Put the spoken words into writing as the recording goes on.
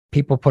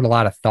people put a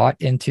lot of thought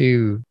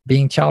into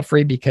being child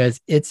free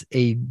because it's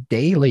a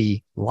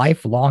daily,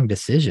 lifelong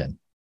decision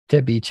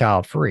to be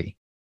child free.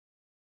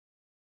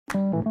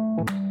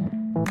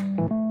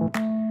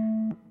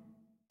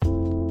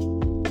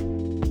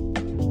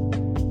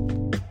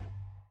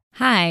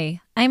 Hi,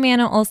 I'm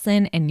Anna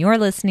Olson, and you're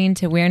listening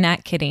to We're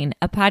Not Kidding,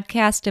 a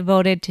podcast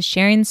devoted to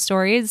sharing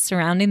stories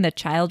surrounding the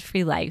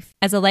child-free life.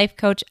 As a life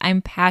coach,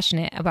 I'm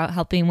passionate about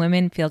helping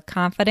women feel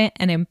confident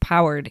and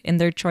empowered in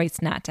their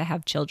choice not to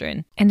have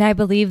children. And I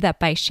believe that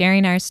by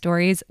sharing our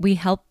stories, we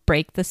help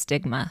break the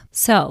stigma.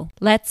 So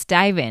let's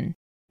dive in.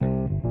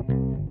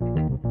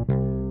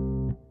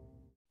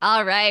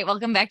 All right.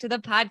 Welcome back to the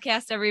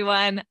podcast,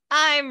 everyone.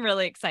 I'm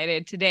really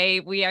excited. Today,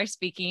 we are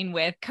speaking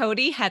with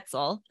Cody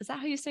Hetzel. Is that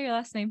how you say your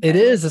last name? It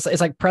is. It's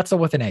like pretzel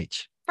with an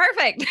H.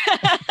 Perfect.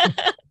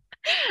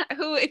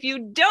 Who, if you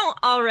don't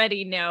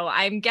already know,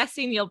 I'm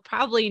guessing you'll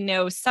probably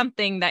know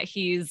something that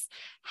he's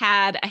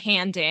had a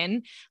hand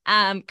in.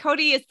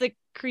 Cody is the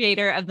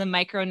creator of the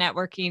micro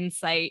networking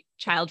site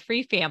Child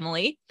Free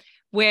Family,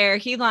 where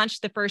he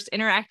launched the first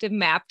interactive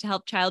map to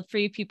help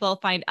child-free people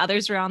find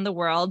others around the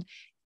world,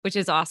 which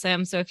is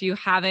awesome. So if you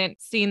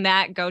haven't seen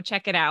that, go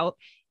check it out.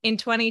 In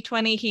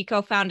 2020, he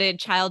co-founded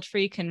Child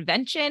Free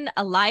Convention,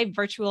 a live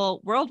virtual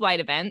worldwide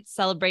event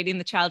celebrating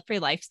the child-free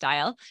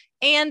lifestyle.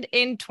 And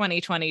in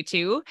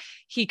 2022,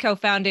 he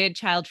co-founded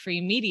Child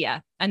Free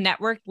Media, a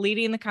network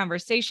leading the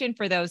conversation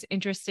for those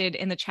interested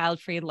in the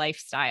child-free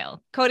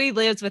lifestyle. Cody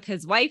lives with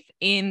his wife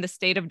in the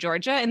state of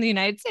Georgia in the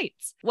United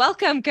States.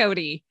 Welcome,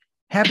 Cody.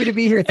 Happy to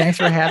be here. Thanks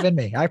for having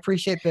me. I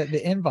appreciate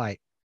the invite.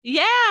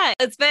 Yeah,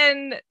 it's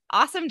been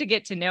awesome to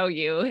get to know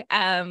you.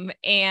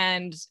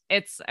 And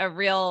it's a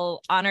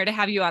real honor to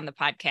have you on the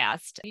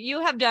podcast. You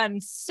have done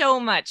so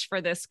much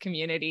for this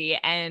community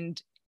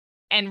and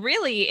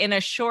really in a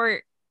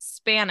short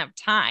span of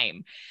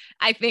time.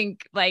 I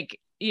think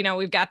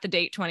we've got the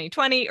date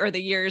 2020 or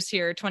the years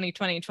here,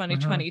 2020,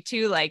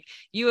 2022. Like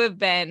you have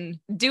been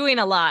doing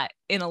a lot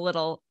in a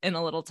little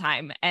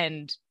time.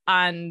 And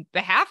on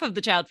behalf of the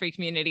child-free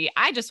community,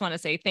 I just want to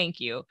say thank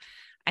you.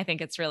 I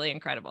think it's really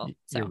incredible.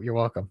 So You're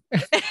welcome.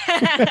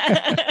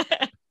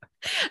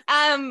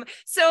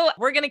 So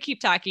we're going to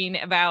keep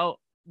talking about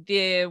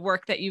the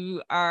work that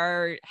you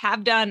are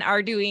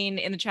doing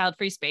in the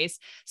child-free space.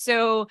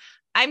 So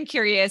I'm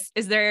curious,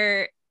 is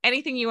there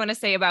anything you want to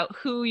say about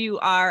who you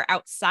are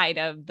outside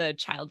of the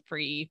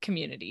child-free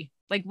community?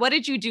 Like, what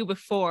did you do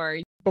before?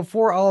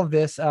 Before all of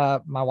this,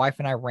 my wife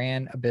and I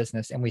ran a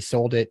business and we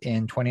sold it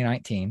in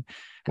 2019,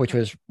 which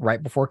was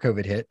right before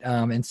COVID hit.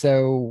 And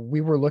so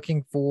we were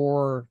looking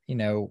for,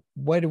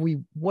 what do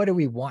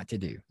we want to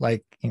do?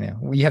 Like,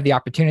 we have the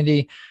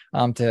opportunity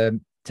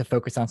to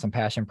focus on some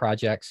passion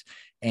projects.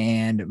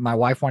 And my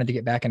wife wanted to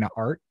get back into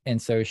art.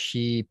 And so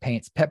she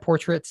paints pet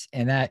portraits,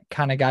 and that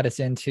kind of got us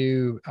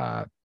into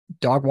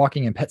dog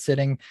walking and pet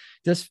sitting,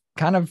 just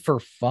kind of for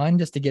fun,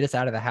 just to get us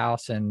out of the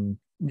house. And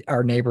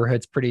our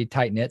neighborhood's pretty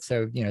tight knit.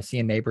 So,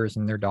 seeing neighbors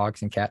and their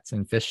dogs and cats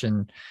and fish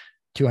and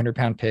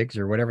 200-pound pigs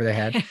or whatever they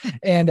had.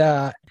 And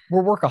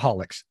we're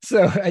workaholics.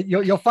 So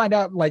you'll find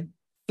out like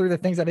through the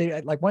things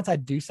that like once I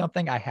do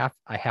something, I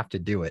have to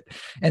do it.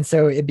 And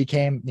so it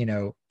became,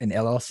 an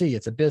LLC.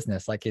 It's a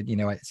business. Like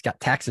it's got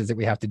taxes that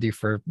we have to do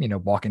for,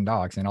 walking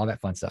dogs and all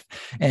that fun stuff.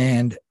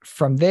 And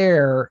from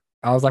there,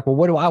 I was like, well,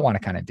 what do I want to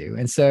kind of do?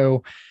 And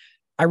so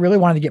I really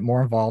wanted to get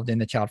more involved in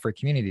the child-free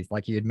communities.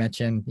 Like you had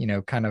mentioned,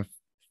 kind of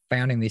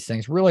founding these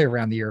things really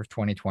around the year of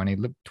 2020,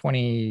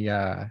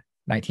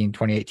 2019,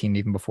 2018,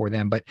 even before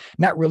then, but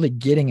not really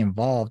getting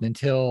involved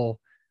until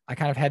I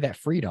kind of had that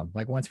freedom.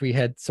 Like once we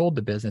had sold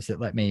the business, it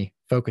let me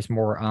focus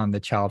more on the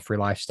child-free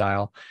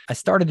lifestyle. I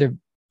started to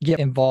get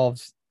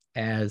involved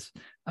as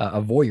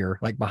a voyeur,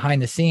 like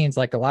behind the scenes,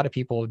 like a lot of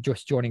people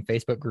just joining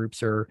Facebook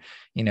groups or,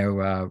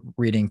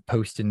 reading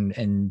posts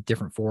and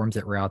different forums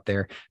that were out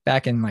there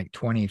back in like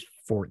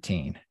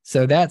 2014.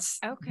 So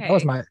that's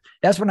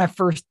when I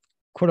first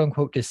quote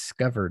unquote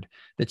discovered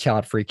the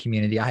child-free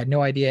community. I had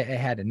no idea it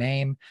had a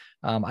name.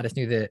 I just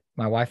knew that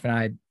my wife and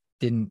I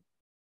didn't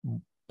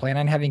plan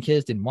on having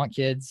kids, didn't want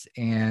kids.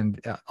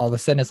 And all of a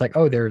sudden it's like,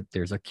 oh,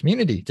 there's a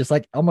community, just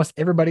like almost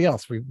everybody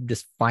else. We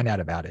just find out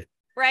about it.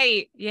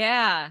 Right.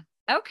 Yeah.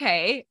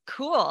 Okay,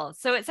 cool.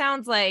 So it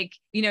sounds like,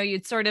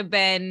 you'd sort of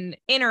been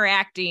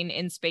interacting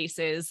in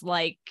spaces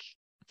like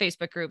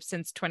Facebook groups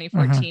since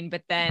 2014,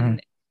 but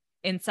then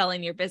in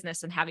selling your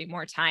business and having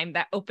more time,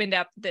 that opened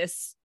up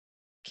this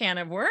can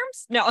of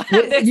worms? No,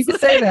 you could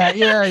say that.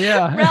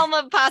 Yeah. Realm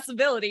of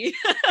possibility.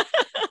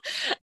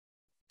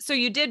 So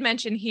you did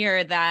mention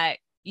here that,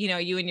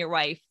 you and your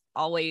wife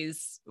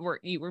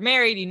you were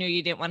married, you knew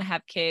you didn't want to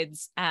have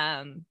kids.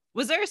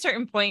 Was there a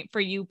certain point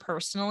for you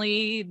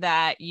personally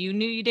that you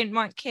knew you didn't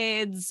want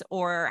kids,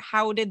 or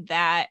how did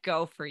that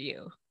go for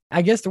you?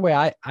 I guess the way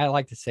I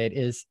like to say it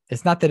is,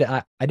 it's not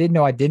that I didn't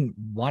know I didn't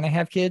want to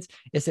have kids.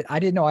 It's that I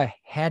didn't know I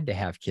had to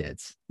have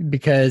kids,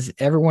 because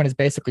everyone is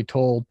basically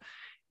told,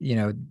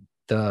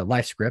 the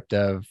life script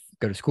of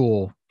go to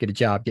school, get a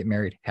job, get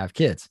married, have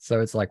kids.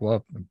 So it's like,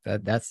 well,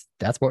 that's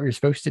what you're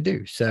supposed to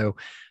do. So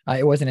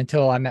it wasn't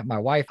until I met my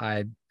wife,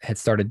 I had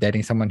started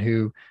dating someone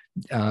who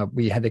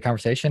we had the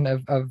conversation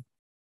of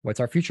what's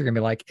our future going to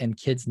be like, and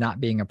kids not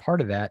being a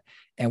part of that.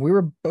 And we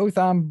were both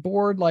on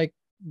board, like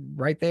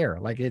right there.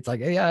 Like, it's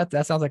like, hey, yeah,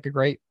 that sounds like a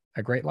great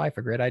life,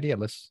 a great idea.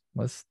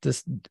 Let's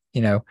just,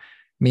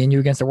 me and you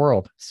against the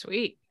world.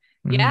 Sweet.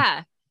 Mhm.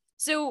 Yeah.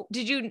 So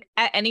did you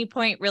at any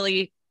point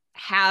really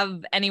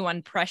have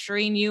anyone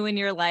pressuring you in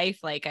your life?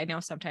 Like, I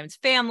know sometimes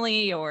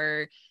family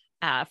or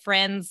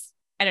friends,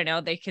 I don't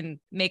know, they can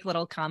make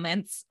little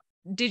comments.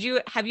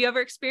 Have you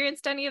ever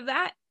experienced any of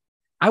that?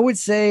 I would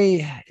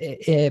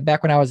say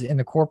back when I was in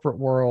the corporate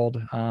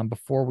world,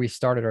 before we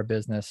started our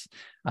business,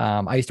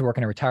 I used to work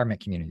in a retirement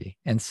community.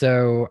 And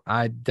so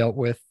I dealt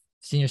with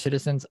senior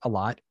citizens a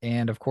lot.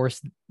 And of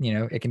course,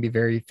 it can be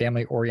very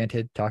family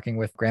oriented, talking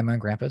with grandma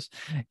and grandpas.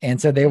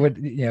 And so they would,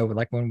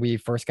 like when we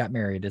first got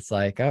married, it's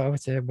like, oh,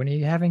 when are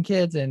you having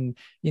kids? And,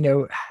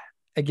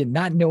 again,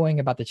 not knowing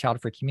about the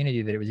child-free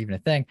community, that it was even a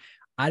thing,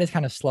 I just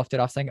kind of sloughed it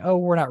off saying, oh,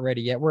 we're not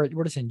ready yet. We're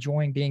just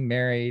enjoying being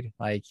married.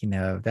 Like,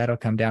 that'll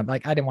come down.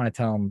 Like, I didn't want to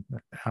tell them,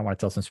 I want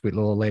to tell some sweet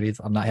little ladies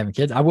I'm not having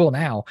kids. I will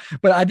now.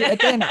 But I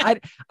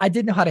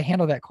didn't know how to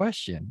handle that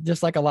question,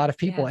 just like a lot of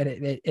people. Yeah.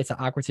 And it's an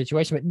awkward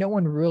situation, but no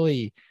one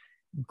really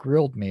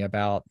grilled me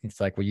about, it's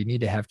like, well, you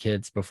need to have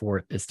kids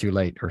before it's too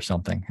late or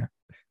something.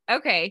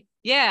 Okay.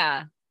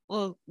 Yeah.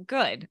 Well,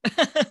 good.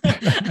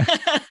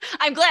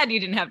 I'm glad you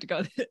didn't have to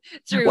go through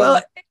too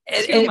much.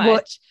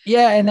 Well,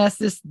 yeah, and that's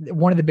just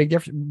one of the big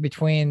differences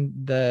between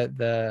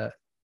the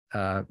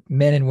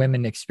men and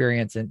women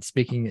experience, and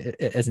speaking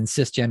as in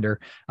cisgender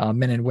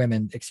men and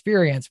women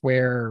experience,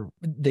 where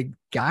the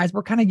guys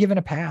were kind of given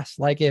a pass.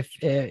 Like, if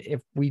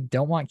we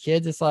don't want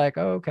kids, it's like,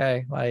 oh,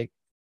 okay, like,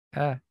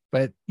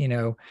 but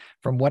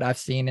from what I've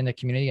seen in the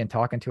community and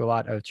talking to a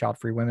lot of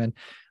child-free women,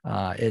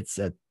 it's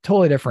a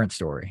totally different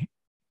story.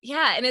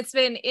 Yeah. And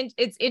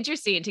it's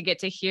interesting to get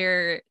to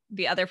hear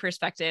the other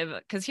perspective,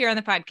 because here on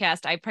the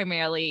podcast, I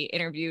primarily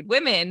interviewed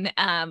women.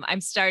 I'm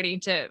starting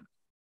to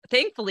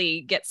thankfully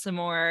get some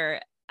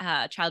more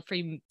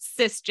child-free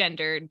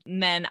cisgendered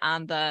men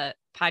on the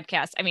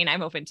podcast. I mean,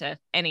 I'm open to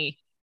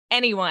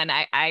anyone.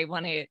 I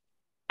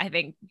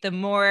think the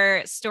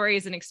more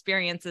stories and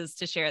experiences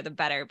to share, the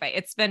better. But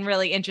it's been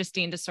really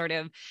interesting to sort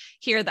of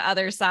hear the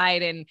other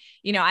side. And,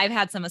 I've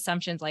had some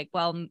assumptions like,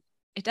 well,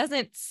 it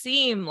doesn't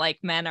seem like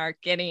men are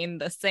getting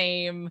the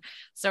same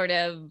sort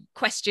of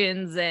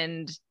questions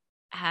and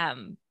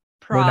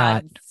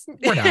prods.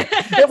 We're not.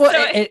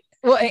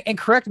 And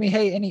correct me,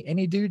 hey,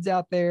 any dudes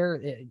out there,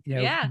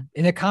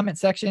 in the comment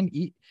section,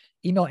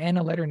 email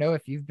Anna, let her know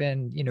if you've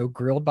been,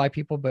 grilled by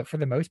people. But for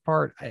the most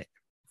part,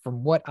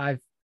 from what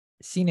I've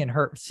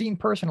seen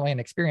personally and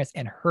experienced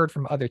and heard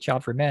from other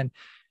child-free men,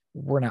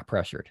 we're not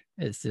pressured.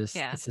 It's just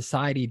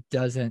society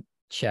doesn't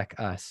check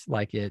us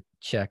like it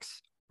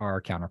checks our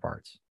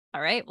counterparts.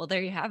 All right. Well,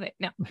 there you have it.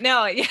 No.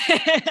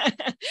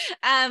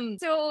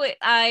 So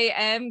I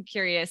am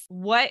curious,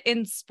 what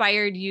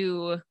inspired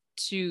you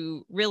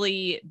to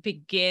really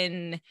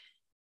begin?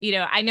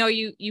 I know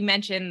you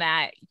mentioned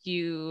that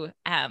you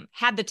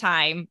had the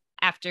time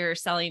after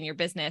selling your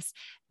business,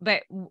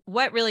 but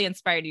what really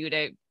inspired you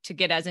to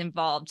get as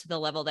involved to the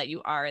level that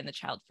you are in the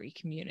child-free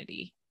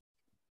community?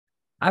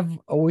 I've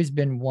always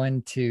been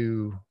one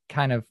to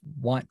kind of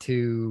want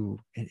to,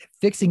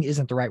 fixing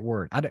isn't the right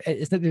word.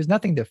 There's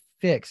nothing to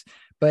fix,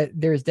 but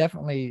there's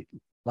definitely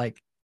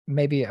like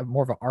maybe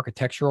more of an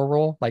architectural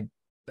role, like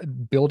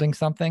building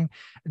something.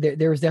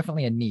 There was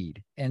definitely a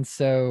need. And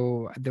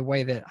so the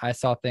way that I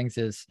saw things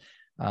is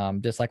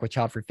just like with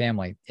Child Free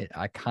Family,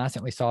 I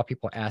constantly saw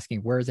people asking,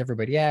 where's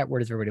everybody at? Where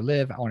does everybody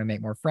live? I want to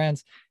make more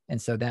friends.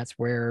 And so that's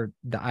where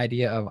the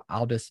idea of,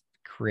 I'll just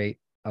create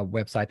a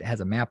website that has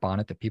a map on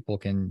it that people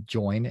can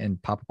join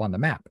and pop up on the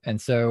map. And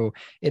so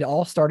it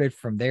all started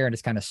from there and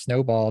just kind of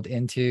snowballed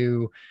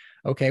into,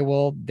 okay,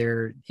 well,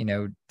 they're,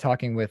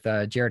 talking with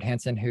Jared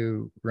Hansen,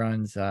 who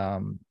runs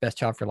Best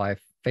Child for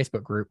Life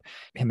Facebook group.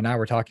 Him and I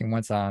were talking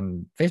once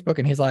on Facebook,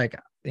 and he's like,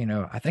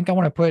 I think I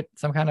want to put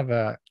some kind of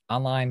a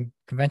online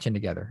convention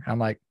together. I'm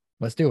like,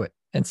 let's do it.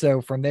 And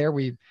so from there,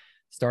 we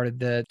started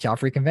the Child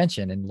Free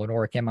Convention, and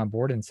Lenora came on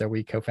board. And so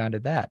we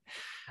co-founded that.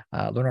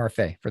 Lenora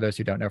Faye, for those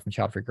who don't know, from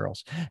Child Free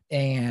Girls.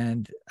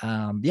 And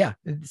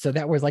so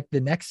that was like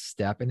the next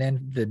step. And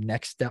then the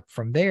next step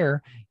from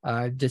there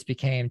just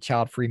became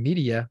Child Free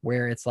Media,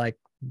 where it's like,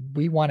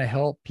 we want to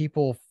help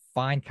people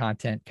find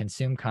content,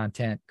 consume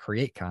content,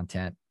 create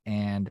content.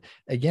 And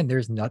again,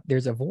 there's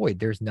a void.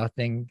 There's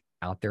nothing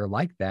out there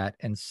like that.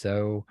 And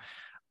so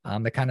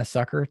I'm the kind of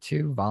sucker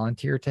to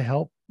volunteer to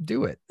help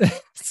do it.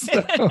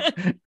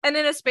 And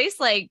in a space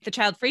like the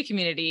child-free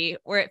community,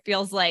 where it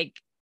feels like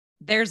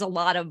there's a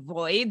lot of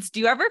voids,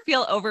 do you ever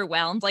feel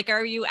overwhelmed? Like,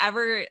 are you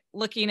ever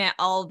looking at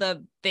all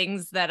the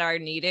things that are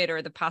needed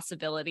or the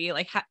possibility?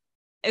 Like,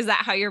 is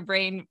that how your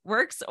brain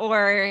works?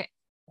 Or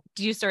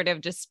do you sort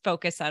of just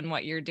focus on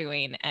what you're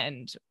doing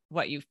and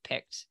what you've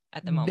picked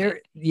at the moment?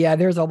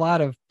 There's a lot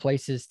of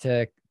places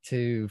to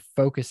to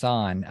focus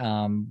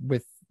on.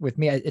 With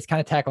me, it's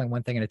kind of tackling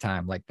one thing at a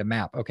time, like the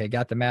map. Okay,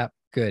 got the map,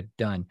 good,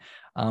 done.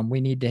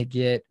 We need to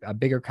get a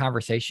bigger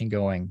conversation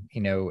going,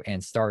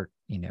 and start,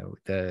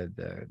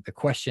 the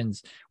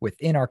questions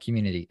within our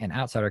community and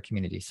outside our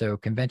community. So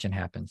convention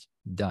happens,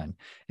 done.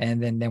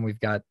 And then we've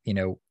got,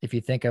 if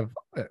you think of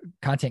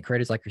content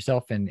creators like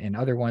yourself and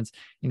other ones,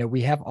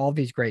 we have all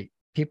these great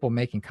people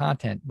making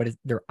content, but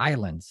they're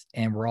islands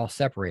and we're all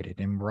separated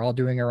and we're all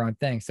doing our own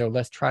thing. So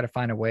let's try to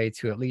find a way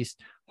to at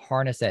least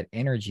harness that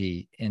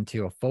energy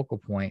into a focal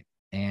point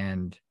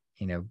and,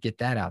 get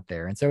that out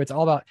there. And so it's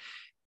all about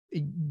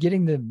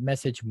getting the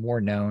message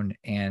more known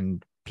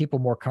and people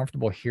more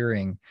comfortable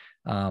hearing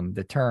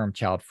the term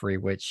child free,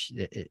 which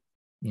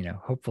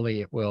hopefully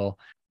it will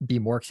be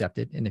more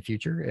accepted in the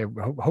future.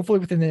 Hopefully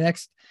within the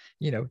next,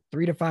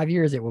 3 to 5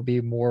 years, it will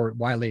be more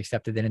widely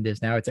accepted than it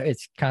is now.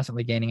 It's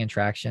constantly gaining in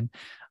traction.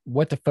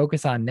 What to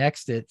focus on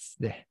next?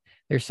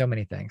 There's so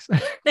many things,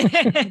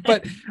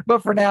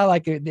 but for now,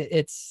 like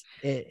it's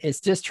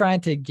just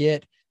trying to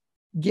get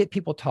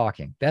people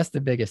talking. That's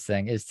the biggest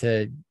thing, is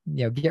to,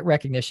 get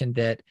recognition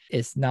that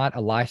it's not a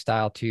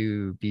lifestyle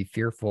to be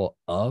fearful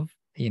of.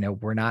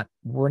 We're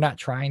not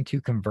trying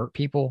to convert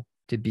people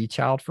to be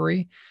child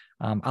free.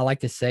 I like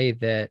to say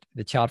that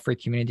the child free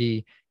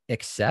community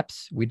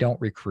accepts, we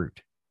don't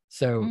recruit.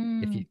 So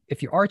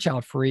if you are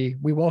child free,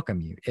 we welcome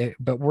you,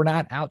 but we're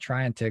not out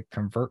trying to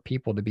convert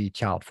people to be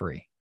child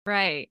free.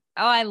 Right.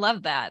 Oh, I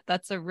love that.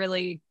 That's a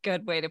really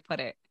good way to put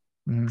it.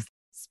 Mm-hmm.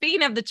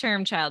 Speaking of the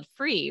term child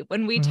free,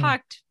 when we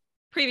talked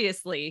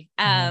previously,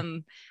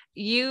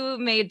 you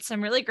made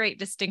some really great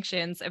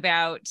distinctions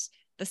about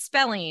the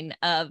spelling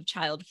of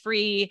child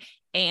free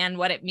and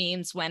what it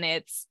means when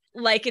it's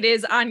like it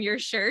is on your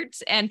shirt.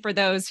 And for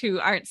those who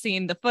aren't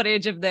seeing the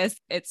footage of this,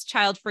 it's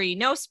child free,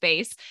 no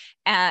space.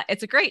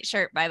 It's a great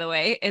shirt, by the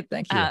way.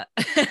 Thank you.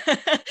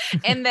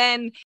 And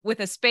then with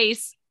a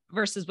space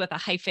versus with a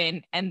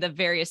hyphen and the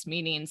various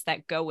meanings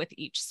that go with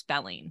each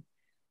spelling.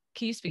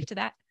 Can you speak to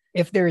that?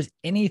 If there's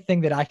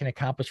anything that I can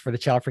accomplish for the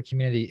child free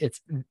community,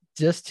 it's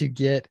just to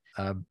get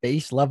a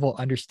base level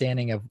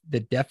understanding of the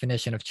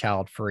definition of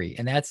child free.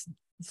 And that's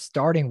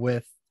starting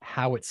with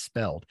how it's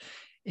spelled.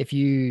 If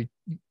you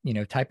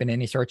type in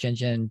any search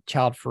engine,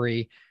 child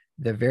free,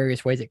 the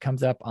various ways it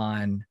comes up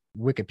on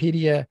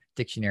Wikipedia,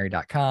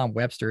 dictionary.com,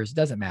 Webster's,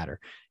 doesn't matter.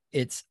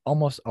 It's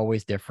almost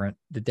always different.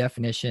 The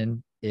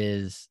definition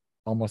is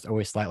almost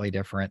always slightly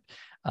different.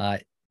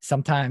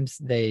 Sometimes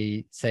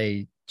they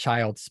say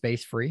child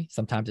space free.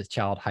 Sometimes it's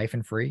child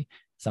hyphen free.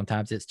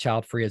 Sometimes it's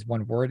child free as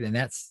one word. And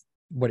that's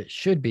what it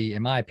should be,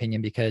 in my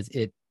opinion, because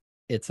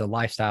it's a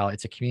lifestyle,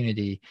 it's a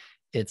community.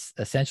 It's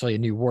essentially a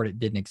new word. It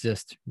didn't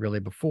exist really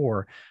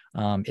before.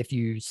 If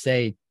you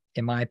say,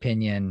 in my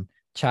opinion,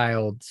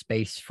 child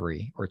space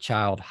free or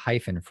child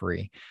hyphen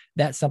free,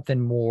 that's something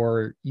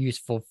more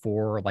useful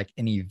for like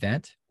an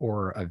event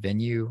or a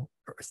venue,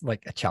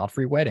 like a child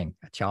free wedding,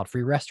 a child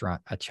free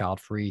restaurant, a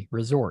child free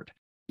resort.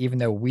 Even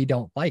though we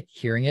don't like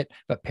hearing it,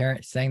 but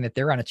parents saying that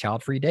they're on a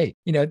child free date,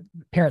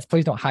 parents,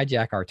 please don't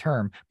hijack our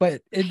term.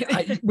 But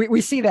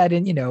we see that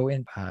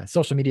in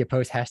social media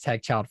posts,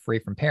 hashtag child free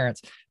from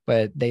parents,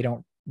 but they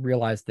don't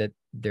realize that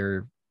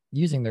they're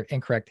using their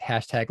incorrect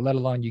hashtag, let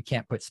alone you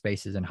can't put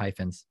spaces and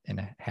hyphens in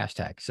a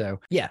hashtag.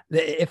 So yeah,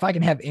 if I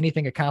can have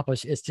anything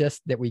accomplished, it's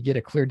just that we get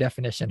a clear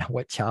definition of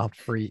what child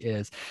free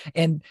is.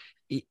 And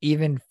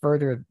even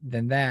further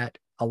than that,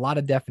 a lot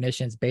of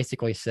definitions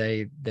basically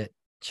say that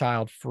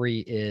child free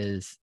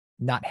is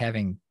not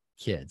having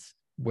kids,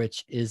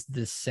 which is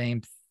the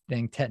same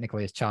thing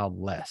technically as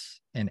childless.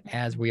 And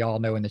as we all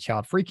know in the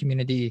child free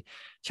community,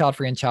 child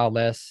free and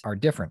childless are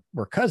different.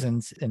 We're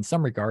cousins in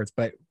some regards,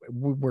 but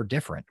we're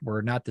different.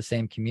 We're not the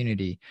same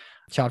community.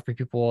 Child free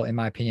people, in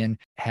my opinion,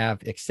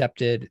 have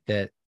accepted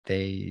that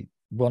they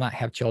will not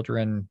have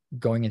children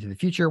going into the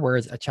future,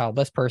 whereas a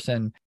childless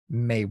person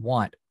may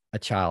want a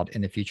child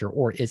in the future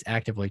or is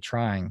actively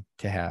trying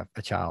to have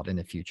a child in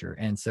the future.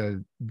 And so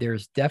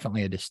there's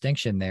definitely a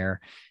distinction there.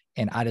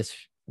 And I just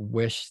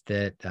wish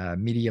that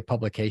media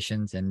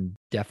publications and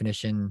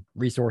definition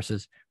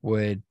resources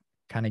would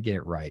kind of get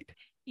it right.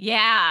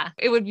 Yeah,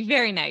 it would be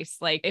very nice.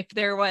 Like if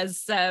there was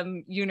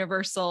some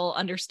universal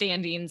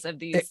understandings of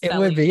these. It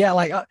would be. Yeah.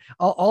 Like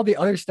all the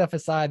other stuff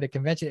aside, the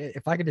convention,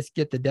 if I could just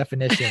get the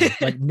definition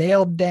like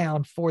nailed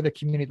down for the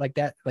community like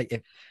that, like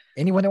if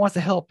anyone that wants to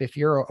help, if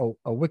you're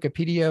a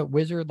Wikipedia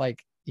wizard,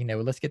 like,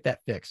 let's get that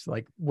fixed.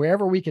 Like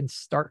wherever we can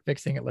start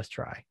fixing it, let's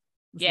try.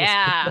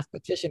 Let's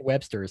petition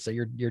Webster. So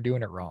you're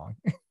doing it wrong.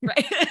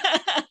 Right.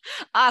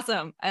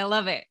 Awesome. I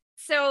love it.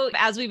 So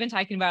as we've been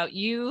talking about,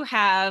 you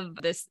have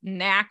this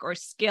knack or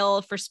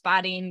skill for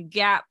spotting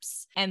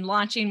gaps and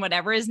launching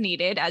whatever is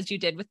needed, as you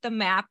did with the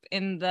map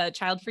in the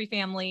Child Free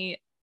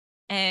Family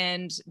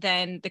and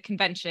then the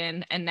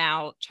convention and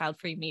now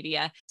Child Free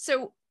Media.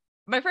 So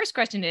my first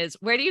question is,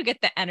 where do you get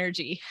the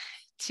energy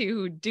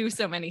to do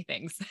so many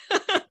things?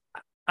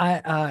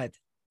 I'm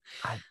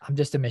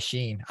just a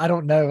machine. I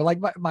don't know. Like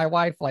my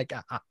wife, like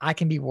I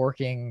can be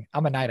working.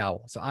 I'm a night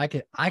owl. So I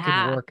could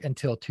work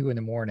until 2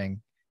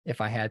 a.m. if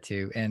I had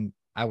to. And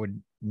I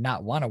would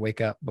not want to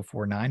wake up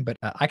before 9, but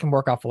I can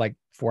work off of like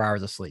 4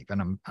 hours of sleep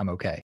and I'm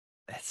okay.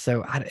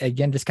 So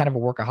again, just kind of a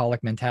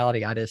workaholic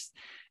mentality.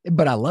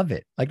 But I love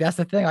it. Like that's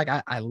the thing. Like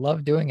I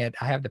love doing it.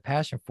 I have the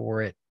passion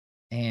for it.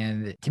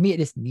 And to me, it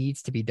just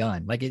needs to be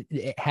done. Like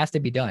it has to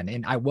be done.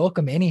 And I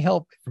welcome any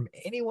help from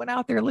anyone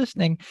out there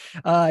listening.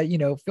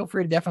 Feel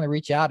free to definitely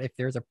reach out if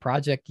there's a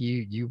project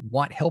you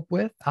want help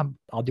with.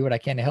 I'll do what I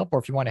can to help. Or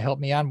if you want to help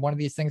me on one of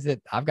these things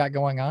that I've got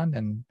going on,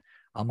 then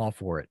I'm all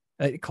for it.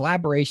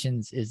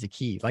 Collaborations is the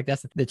key. Like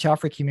that's the child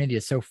free community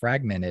is so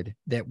fragmented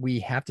that we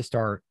have to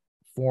start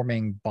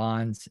forming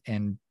bonds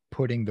and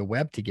putting the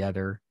web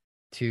together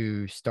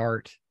to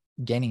start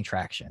gaining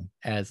traction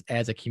as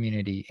a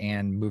community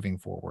and moving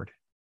forward.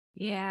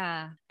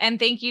 Yeah. And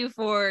thank you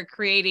for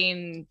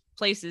creating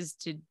places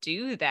to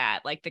do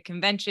that, like the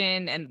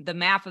convention and the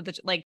map of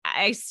like,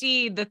 I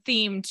see the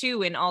theme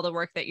too in all the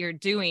work that you're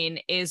doing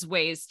is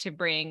ways to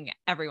bring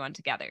everyone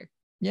together.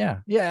 Yeah.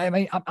 Yeah. I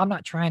mean, I'm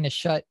not trying to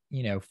shut,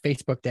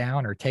 Facebook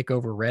down or take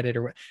over Reddit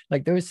or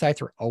like those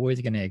sites are always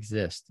going to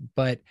exist,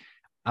 but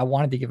I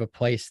wanted to give a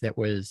place that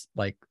was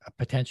like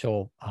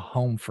a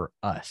home for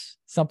us,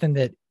 something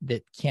that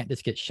can't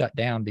just get shut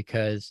down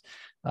because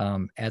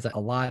as a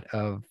lot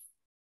of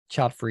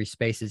child-free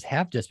spaces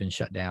have just been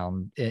shut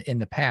down in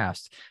the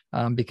past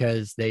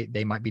because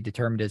they might be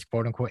determined as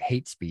quote unquote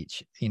hate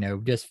speech,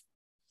 just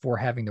for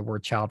having the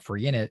word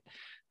child-free in it.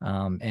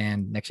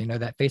 And next thing you know,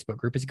 that Facebook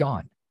group is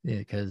gone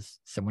because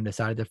someone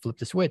decided to flip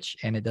the switch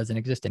and it doesn't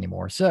exist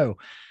anymore. So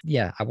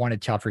yeah, I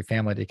wanted Child Free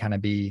Family to kind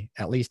of be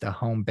at least a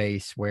home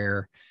base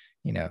where,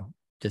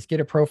 just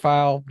get a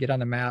profile, get on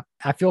the map.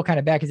 I feel kind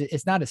of bad because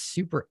it's not a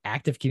super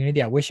active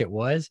community. I wish it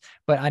was,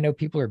 but I know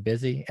people are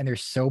busy and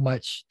there's so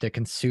much to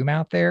consume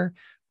out there,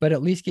 but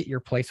at least get your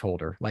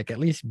placeholder, like at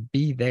least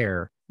be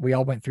there. We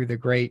all went through the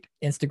great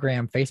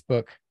Instagram,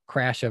 Facebook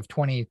crash of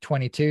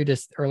 2022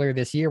 just earlier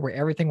this year where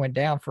everything went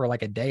down for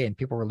like a day and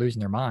people were losing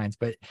their minds.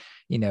 But,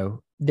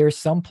 there's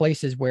some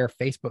places where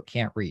Facebook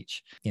can't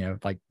reach,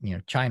 like,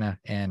 China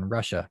and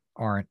Russia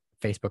aren't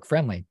Facebook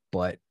friendly,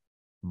 but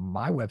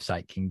my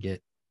website can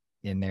get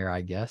in there, I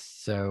guess.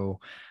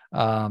 So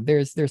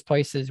there's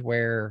places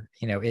where,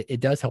 it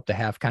does help to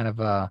have kind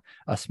of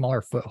a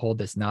smaller foothold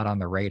that's not on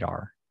the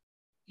radar.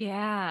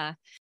 Yeah.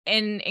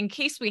 And in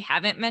case we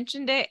haven't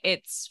mentioned it,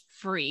 it's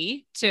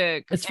free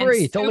to. It's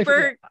free. Totally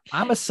free.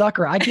 I'm a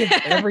sucker. I give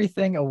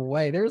everything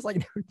away. There's like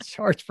no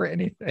charge for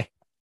anything.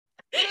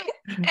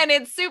 And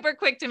it's super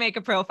quick to make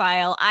a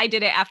profile. I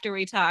did it after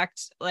we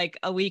talked like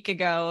a week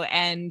ago.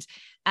 And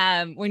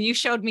when you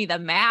showed me the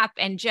map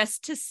and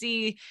just to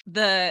see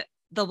the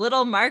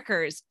little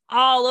markers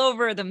all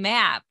over the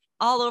map,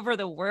 all over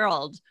the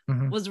world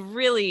was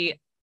really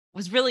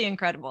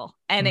incredible.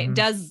 And it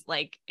does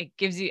it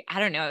gives you, I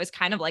don't know, it's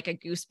kind of like a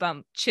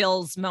goosebump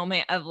chills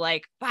moment of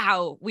like,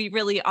 wow, we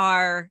really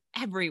are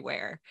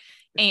everywhere.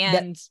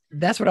 And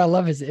that's what I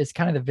love is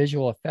kind of the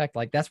visual effect.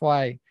 Like that's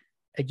why,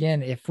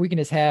 again, if we can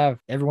just have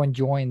everyone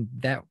join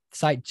that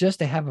site just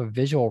to have a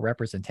visual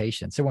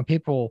representation. So when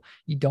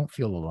you don't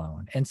feel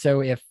alone. And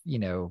so if,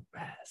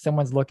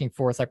 someone's looking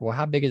for, it's like, well,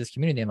 how big is this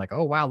community? And like,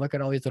 oh, wow, look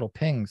at all these little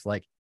pings,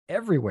 like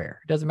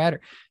everywhere. It doesn't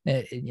matter.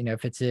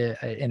 If it's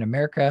in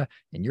America,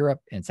 in Europe,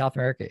 in South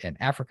America, in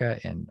Africa,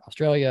 in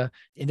Australia,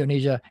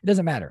 Indonesia, it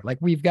doesn't matter. Like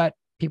we've got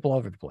people all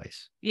over the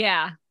place.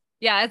 Yeah.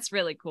 Yeah. It's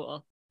really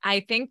cool.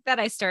 I think that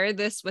I started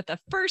this with a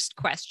first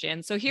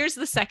question. So here's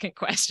the second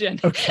question.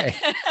 Okay.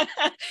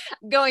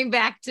 Going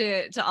back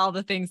to all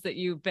the things that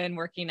you've been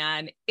working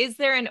on, is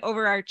there an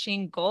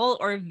overarching goal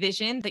or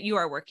vision that you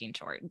are working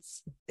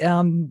towards?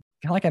 Kind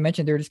of like I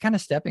mentioned, they're just kind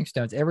of stepping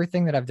stones.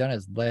 Everything that I've done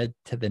has led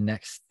to the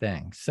next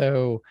thing.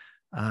 So,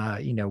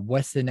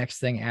 what's the next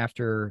thing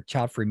after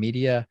Child Free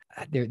Media?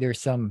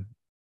 There's some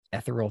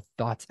ethereal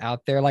thoughts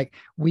out there. Like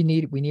we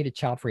need a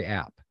child free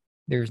app.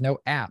 There's no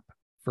app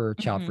for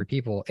child free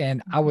people.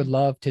 And I would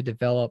love to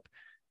develop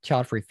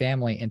Child Free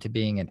Family into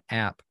being an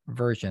app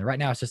version. Right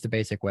now, it's just a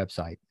basic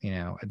website.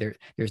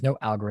 There's no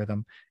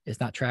algorithm. It's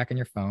not tracking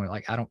your phone.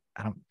 Like I don't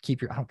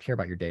care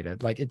about your data.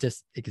 Like it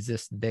just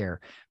exists there.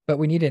 But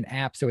we need an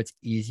app so it's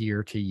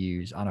easier to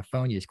use. On a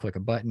phone, you just click a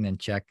button and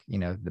check,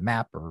 the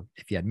map, or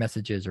if you had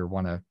messages or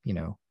want to,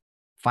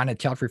 find a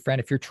child free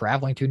friend. If you're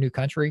traveling to a new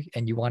country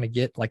and you want to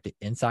get like the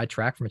inside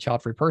track from a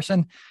child free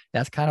person,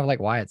 that's kind of like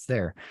why it's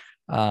there.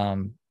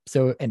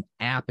 So an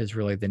app is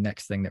really the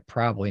next thing that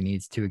probably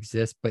needs to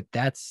exist, but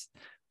that's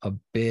a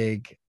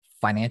big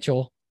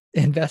financial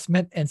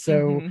investment. And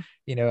so,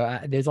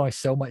 there's only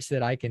so much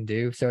that I can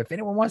do. So if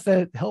anyone wants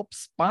to help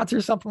sponsor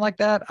something like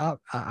that,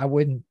 I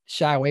wouldn't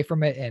shy away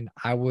from it and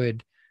I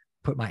would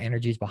put my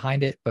energies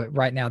behind it. But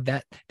right now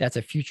that's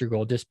a future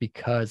goal just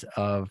because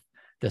of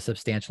the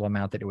substantial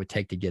amount that it would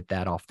take to get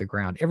that off the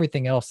ground.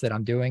 Everything else that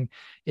I'm doing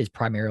is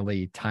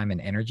primarily time and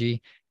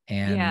energy.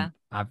 And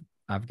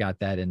I've got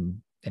that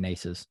in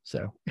aces.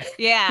 So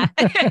yeah.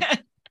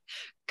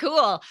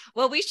 Cool.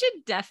 Well, we should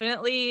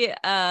definitely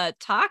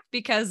talk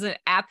because the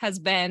app has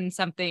been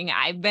something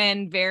I've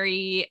been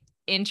very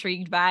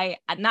intrigued by.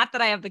 Not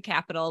that I have the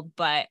capital,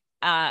 but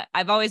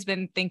I've always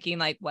been thinking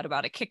like, what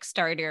about a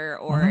Kickstarter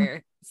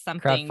or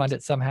something? Crowdfund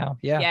it somehow.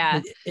 Yeah.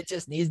 Yeah. It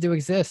just needs to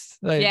exist.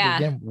 Like, Yeah.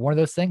 again, one of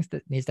those things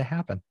that needs to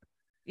happen.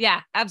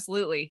 Yeah,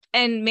 absolutely.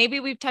 And maybe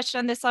we've touched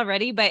on this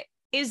already, but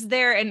is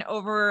there an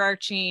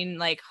overarching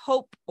like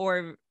hope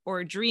or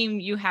dream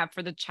you have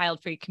for the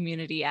child-free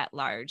community at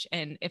large?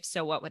 And if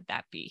so, what would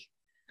that be?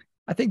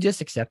 I think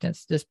just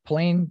acceptance, just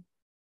plain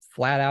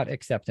flat out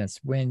acceptance.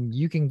 When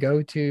you can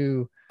go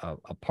to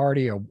a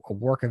party, a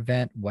work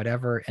event,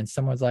 whatever, and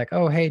someone's like,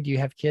 oh, hey, do you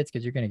have kids?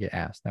 Because you're going to get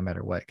asked no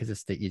matter what, because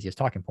it's the easiest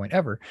talking point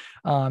ever.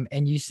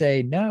 And you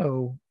say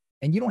no,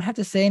 and you don't have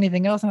to say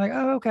anything else. I'm like,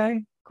 oh,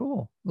 okay,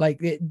 cool. Like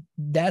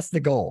that's the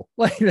goal.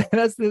 Like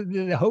that's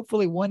the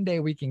hopefully one day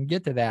we can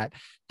get to that,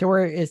 to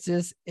where it's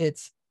just,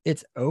 it's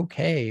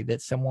okay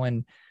that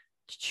someone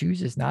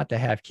chooses not to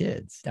have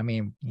kids. I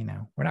mean,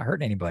 we're not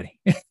hurting anybody.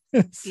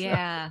 So.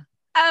 Yeah.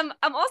 I'm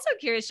also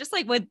curious, just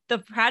like with the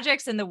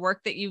projects and the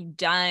work that you've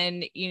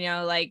done,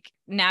 like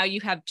now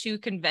you have 2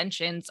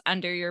 conventions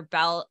under your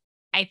belt.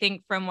 I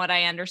think from what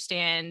I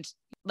understand,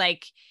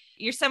 like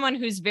you're someone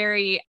who's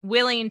very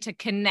willing to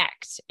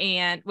connect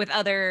and with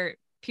other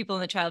people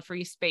in the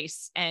child-free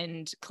space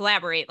and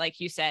collaborate,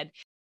 like you said.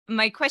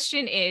 My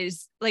question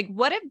is like,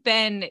 what have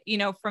been,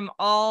 from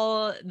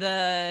all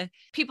the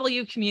people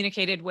you've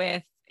communicated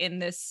with in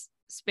this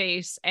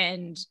space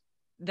and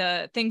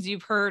the things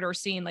you've heard or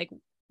seen, like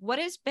what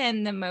has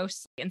been the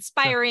most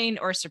inspiring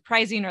or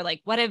surprising, or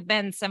like what have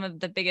been some of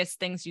the biggest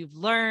things you've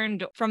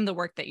learned from the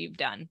work that you've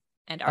done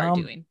and are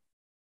doing?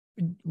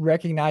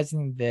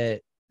 Recognizing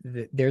that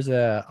there's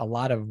a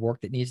lot of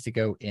work that needs to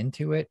go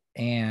into it,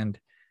 and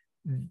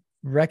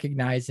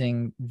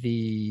recognizing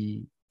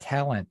the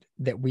talent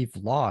that we've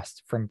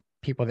lost from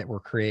people that were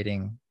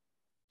creating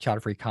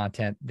child-free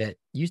content that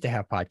used to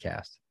have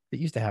podcasts, that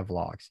used to have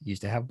vlogs,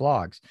 used to have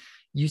blogs,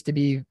 used to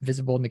be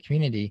visible in the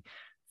community.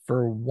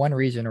 For one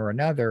reason or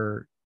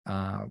another,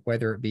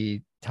 whether it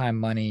be time,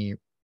 money,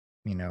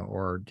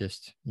 or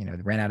just,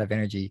 ran out of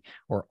energy,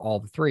 or all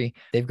the 3,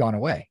 they've gone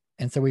away.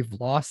 And so we've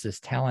lost this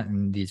talent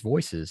and these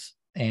voices.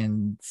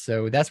 And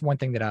so that's one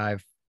thing that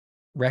I've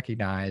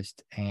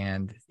recognized,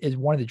 and is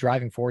one of the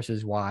driving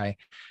forces why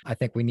I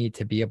think we need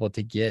to be able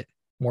to get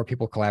more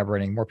people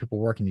collaborating, more people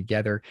working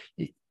together,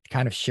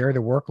 kind of share the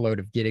workload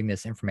of getting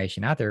this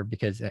information out there.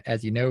 Because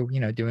as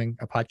doing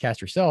a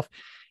podcast yourself,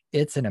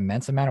 it's an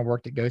immense amount of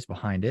work that goes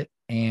behind it.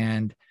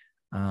 And,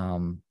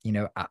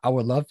 I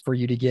would love for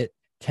you to get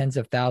tens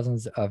of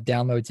thousands of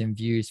downloads and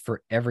views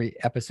for every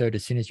episode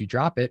as soon as you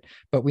drop it.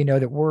 But we know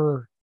that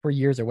we're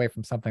years away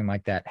from something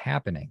like that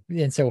happening.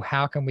 And so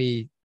how can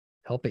we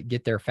help it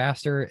get there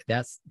faster?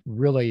 That's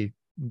really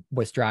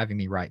what's driving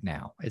me right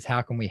now, is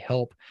how can we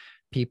help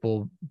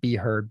people be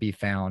heard, be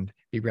found,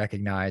 be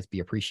recognized, be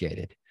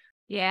appreciated?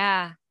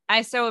 Yeah.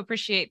 I so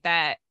appreciate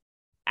that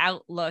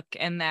outlook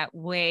and that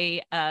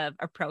way of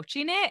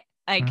approaching it.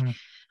 Like,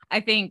 I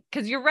think,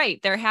 because you're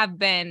right, there have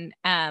been,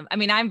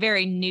 I'm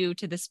very new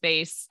to the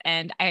space,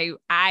 and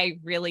I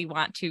really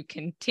want to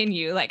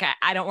continue. Like,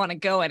 I don't want to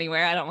go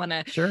anywhere. I don't want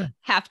to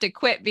have to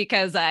quit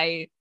because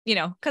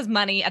because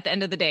money at the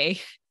end of the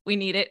day, we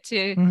need it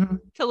to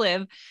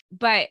live.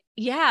 But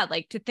yeah,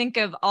 like to think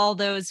of all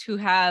those who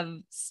have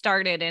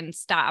started and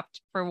stopped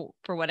for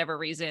whatever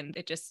reason,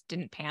 it just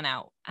didn't pan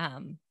out.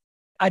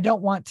 I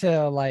don't want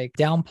to like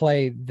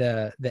downplay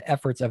the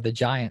efforts of the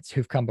giants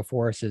who've come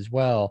before us as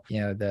well.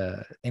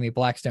 The Amy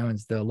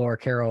Blackstones, the Laura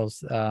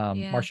Carrolls,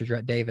 Marsha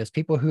Drett Davis,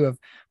 people who have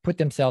put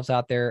themselves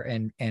out there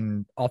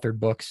and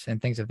authored books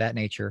and things of that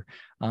nature.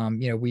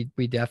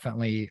 We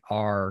definitely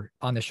are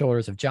on the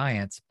shoulders of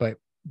giants, but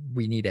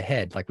we need a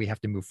head. Like, we have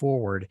to move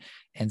forward.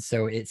 And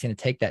so it's going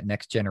to take that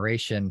next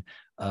generation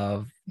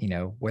of,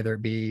 whether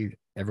it be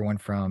everyone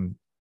from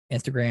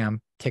Instagram,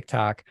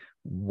 TikTok,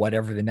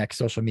 whatever the next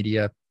social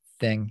media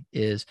thing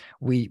is,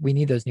 we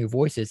need those new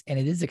voices. And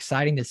it is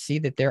exciting to see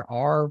that there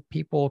are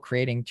people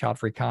creating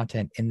child-free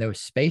content in those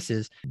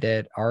spaces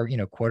that are,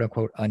 quote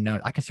unquote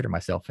unknown. I consider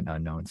myself an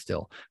unknown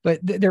still, but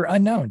they're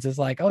unknowns. It's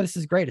like, oh, this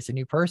is great. It's a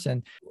new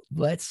person.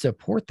 Let's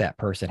support that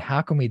person.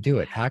 How can we do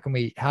it? How can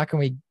we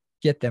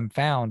get them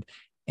found?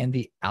 And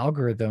the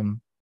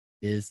algorithm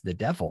is the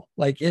devil.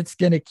 Like, it's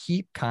going to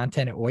keep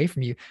content away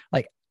from you.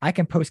 Like, I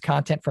can post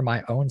content from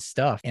my own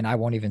stuff and I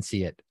won't even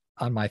see it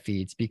on my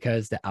feeds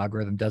because the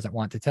algorithm doesn't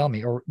want to tell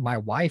me, or my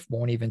wife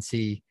won't even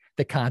see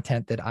the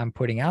content that I'm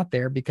putting out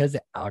there because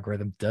the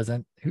algorithm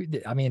doesn't.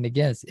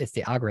 Again, it's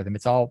the algorithm.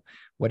 It's all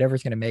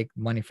whatever's going to make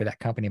money for that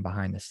company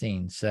behind the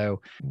scenes.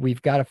 So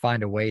we've got to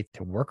find a way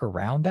to work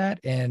around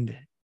that, and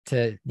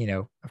to,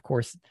 of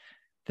course,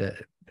 the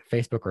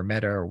Facebook or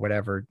Meta or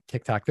whatever,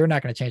 TikTok, they're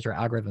not going to change their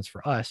algorithms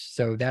for us.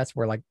 So that's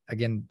where, like,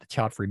 again, the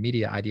child-free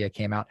media idea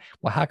came out.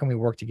 Well, how can we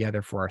work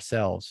together for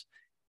ourselves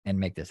and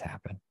make this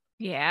happen?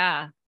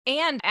 Yeah.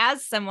 And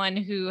as someone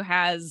who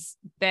has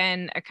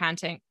been a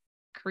content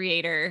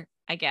creator,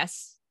 I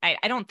guess I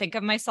don't think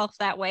of myself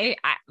that way,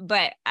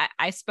 but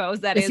I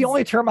suppose that it's the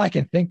only term I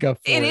can think of.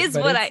 It is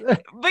what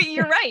but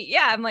you're right.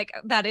 Yeah. I'm like,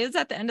 that is,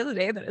 at the end of the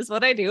day, that is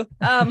what I do.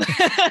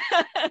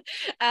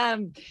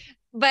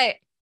 But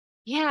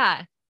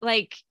Yeah.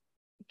 Like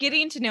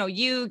getting to know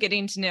you,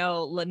 getting to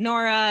know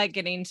Lenora,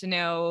 getting to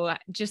know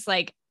just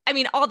like, I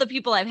mean, all the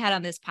people I've had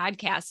on this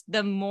podcast,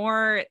 the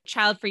more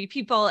child-free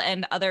people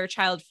and other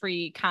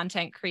child-free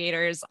content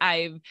creators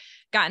I've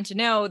gotten to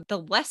know, the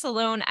less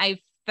alone I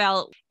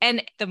felt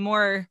and the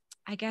more,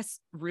 I guess,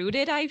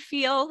 rooted I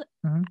feel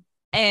Mhm.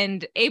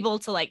 and able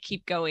to like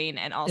keep going and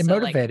And also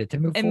like motivated to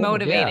move and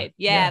forward. Yeah. motivated.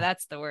 Yeah,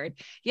 that's the word.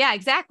 Yeah,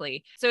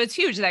 exactly. So it's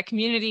huge. That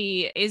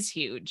community is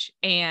huge.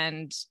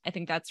 And I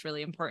think that's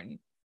really important.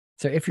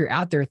 So if you're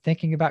out there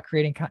thinking about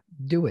creating,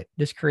 do it.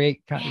 Just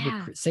create,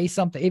 Yeah. say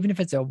something, even if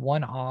it's a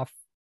one-off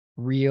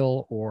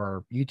reel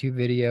or YouTube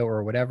video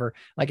or whatever.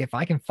 Like if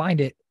I can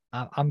find it,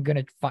 I'm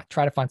gonna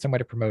try to find some way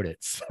to promote it.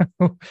 So,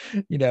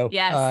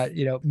 Yes.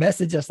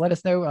 message us. Let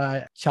us know.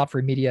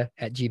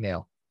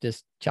 Childfreemedia@gmail.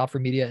 Just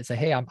Childfree and say,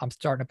 hey, I'm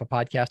starting up a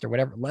podcast or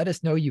whatever. Let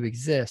us know you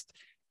exist,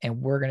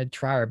 and we're gonna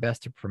try our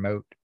best to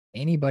promote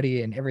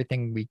anybody and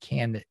everything we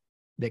can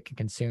that can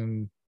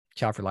consume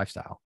child-free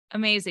lifestyle.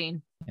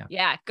 Amazing. Yeah.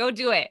 Yeah, go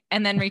do it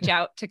and then reach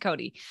out to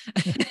Cody.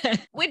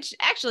 Which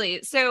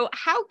actually, so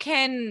how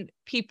can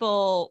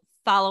people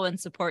follow and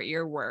support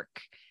your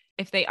work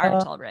if they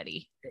aren't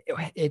already?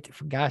 It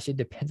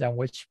depends on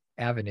which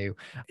avenue.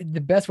 The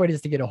best way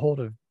is to get a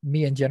hold of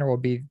me in general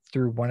would be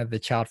through one of the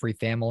child-free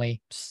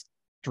family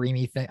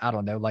streamy thing. I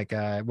don't know, like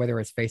whether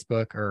it's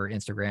Facebook or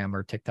Instagram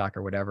or TikTok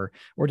or whatever,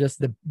 or just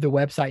the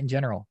website in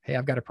general. Hey,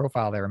 I've got a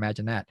profile there.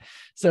 Imagine that.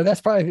 So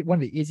that's probably one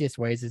of the easiest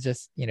ways is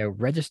just,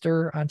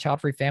 register on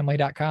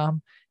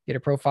childfreefamily.com, get a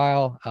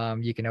profile.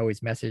 You can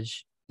always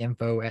message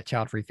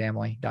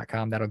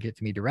info@childfreefamily.com. That'll get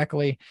to me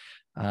directly.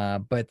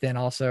 But then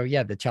also,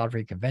 the Child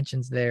Free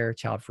Convention's there.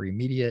 Child Free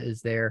Media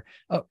is there.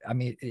 Oh, I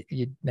mean,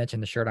 you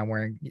mentioned the shirt I'm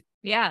wearing.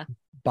 Yeah.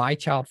 Buy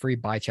Child Free,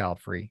 buy Child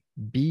Free.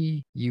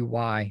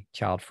 BUY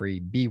Child Free,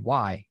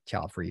 BY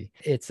Child Free.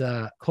 It's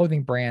a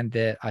clothing brand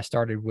that I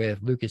started with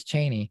Lucas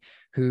Cheney,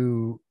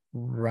 who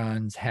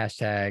runs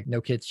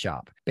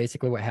 #NoKidsShop.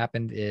 Basically what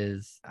happened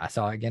is I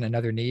saw again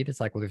another need. It's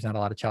like, well, there's not a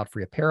lot of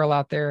child-free apparel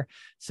out there.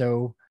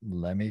 So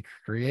let me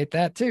create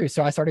that too.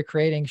 So I started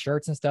creating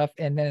shirts and stuff.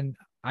 And then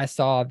I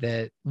saw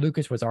that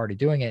Lucas was already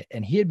doing it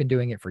and he had been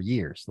doing it for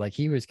years. Like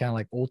he was kind of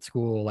like old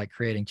school, like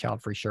creating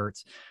child-free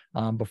shirts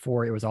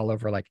before it was all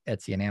over like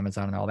Etsy and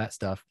Amazon and all that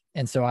stuff.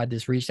 And so I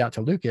just reached out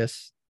to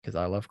Lucas because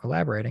I love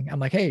collaborating. I'm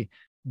like, hey,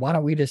 why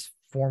don't we just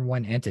form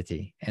one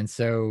entity? And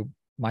so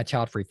my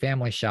Child Free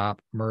Family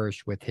shop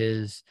merged with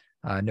his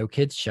No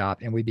Kids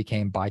shop, and we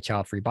became Buy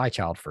Child Free, Buy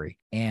Child Free.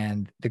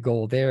 And the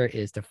goal there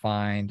is to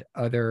find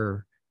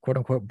other quote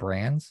unquote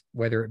brands,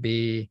 whether it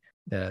be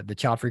the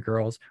Child Free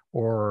Girls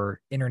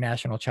or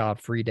International Child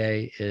Free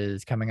Day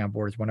is coming on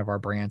board as one of our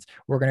brands.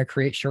 We're going to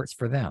create shirts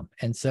for them.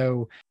 And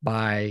so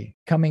by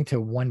coming to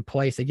one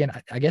place, again,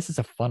 I guess it's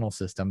a funnel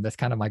system. That's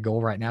kind of my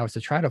goal right now, is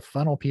to try to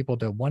funnel people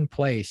to one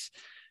place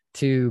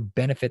to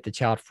benefit the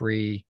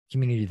child-free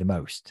community the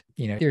most.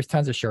 There's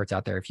tons of shirts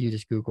out there. If you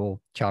just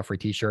Google child-free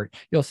t-shirt,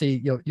 you'll see,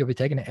 you'll be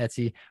taken to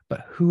Etsy,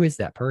 but who is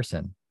that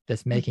person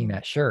that's making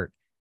that shirt?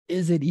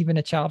 Is it even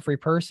a child-free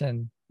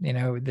person,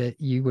 that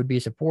you would be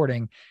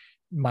supporting?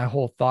 My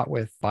whole thought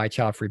with Buy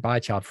Child Free,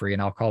 Buy Child Free,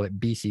 and I'll call it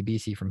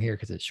BCBC from here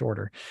because it's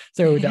shorter.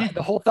 So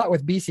the whole thought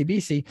with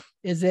BCBC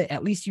is that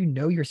at least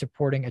you're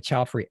supporting a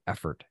child-free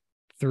effort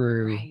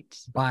through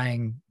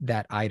buying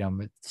that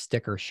item,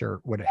 sticker, shirt,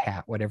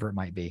 hat, whatever it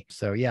might be.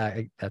 So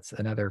that's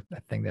another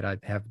thing that I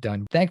have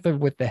done. Thankfully,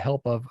 with the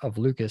help of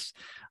Lucas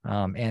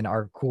and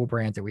our cool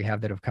brands that we have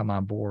that have come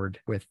on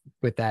board with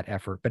that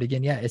effort. But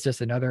again, it's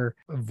just another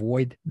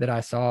void that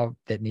I saw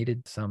that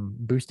needed some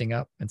boosting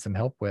up and some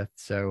help with.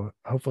 So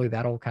hopefully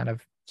that'll kind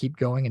of keep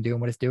going and doing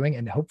what it's doing.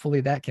 And hopefully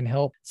that can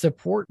help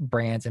support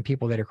brands and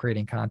people that are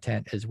creating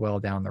content as well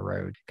down the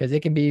road. Because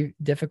it can be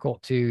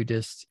difficult to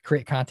just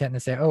create content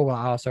and say, oh, well,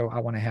 I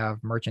want to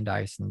have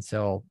merchandise and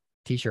sell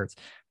t-shirts,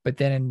 but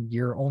then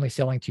you're only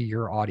selling to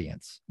your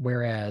audience.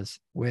 Whereas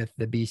with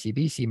the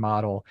BCBC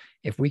model,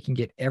 if we can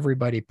get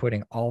everybody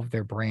putting all of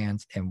their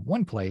brands in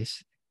one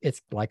place,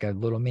 it's like a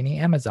little mini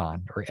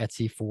Amazon or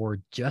Etsy for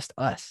just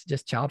us,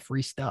 just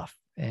child-free stuff.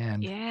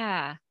 And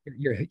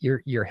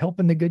you're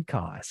helping the good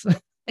cause.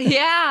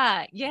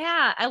 Yeah.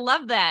 I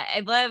love that.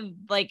 I love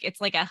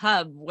it's like a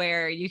hub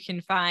where you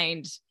can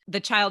find the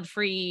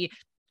child-free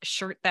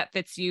shirt that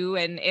fits you,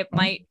 and it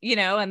might,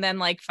 and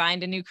then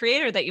find a new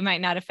creator that you might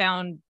not have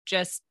found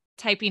just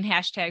typing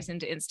hashtags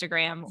into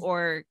Instagram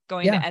or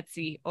going to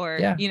Etsy or,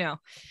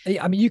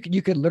 I mean,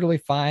 you could literally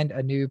find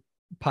a new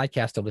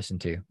podcast to listen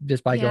to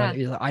just by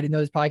going, I didn't know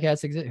this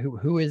podcast exists.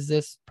 Who is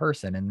this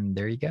person? And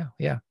there you go.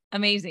 Yeah.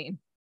 Amazing.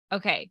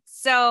 Okay.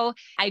 So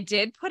I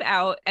did put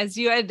out, as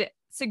you had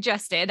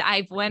suggested,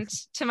 I went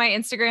to my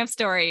Instagram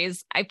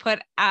stories. I put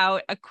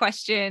out a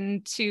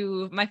question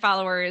to my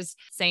followers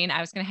saying I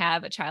was going to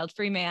have a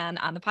child-free man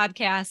on the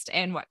podcast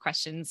and what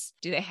questions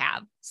do they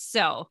have.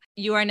 So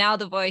you are now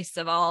the voice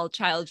of all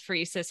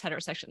child-free cis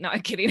heterosexual. No, I'm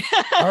kidding.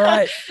 All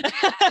right,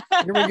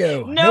 here we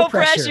go. No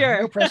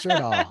pressure. No pressure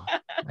at all.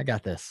 I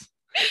got this.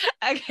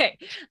 Okay.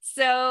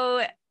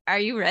 So are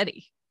you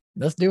ready?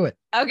 Let's do it.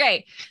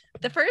 Okay.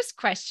 The first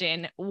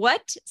question,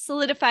 what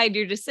solidified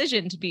your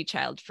decision to be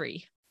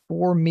child-free?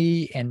 For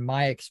me and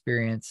my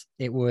experience,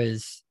 it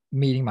was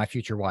meeting my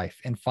future wife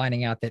and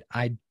finding out that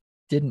I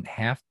didn't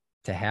have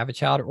to have a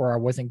child, or I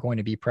wasn't going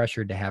to be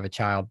pressured to have a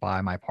child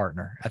by my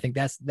partner. I think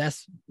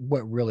that's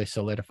what really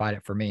solidified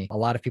it for me. A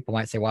lot of people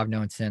might say, well, I've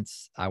known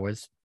since I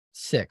was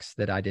 6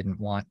 that I didn't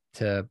want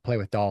to play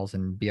with dolls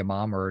and be a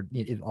mom, or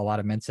a lot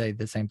of men say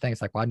the same thing.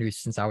 It's like, well, I knew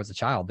since I was a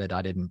child that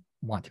I didn't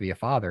want to be a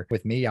father.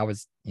 With me, I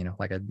was,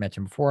 like I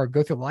mentioned before,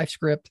 go through the life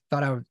script,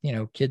 thought I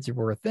was, kids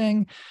were a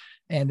thing.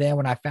 And then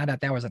when I found out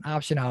that was an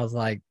option, I was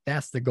like,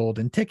 that's the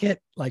golden ticket.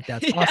 Like,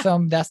 that's Yeah.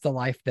 awesome. That's the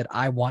life that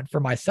I want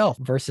for myself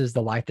versus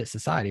the life that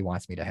society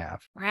wants me to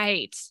have.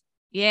 Right.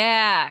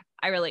 Yeah.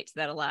 I relate to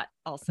that a lot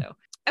also.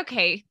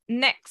 Okay.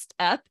 Next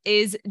up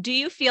is, do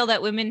you feel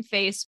that women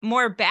face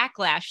more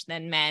backlash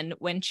than men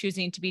when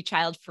choosing to be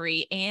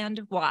child-free,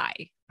 and why?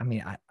 I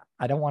mean,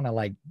 I don't want to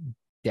like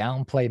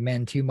downplay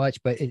men too much,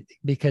 but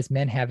because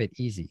men have it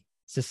easy.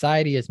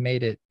 Society has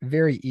made it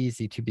very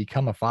easy to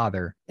become a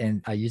father.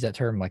 And I use that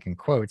term like in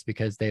quotes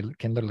because they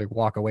can literally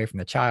walk away from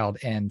the child,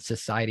 and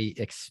society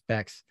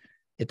expects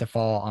it to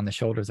fall on the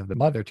shoulders of the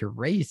mother to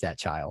raise that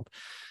child.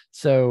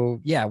 So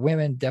yeah,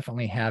 women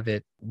definitely have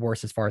it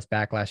worse as far as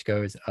backlash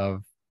goes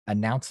of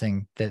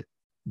announcing that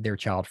they're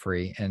child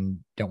free and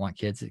don't want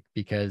kids,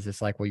 because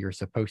it's like, well, you're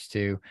supposed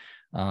to,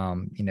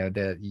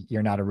 that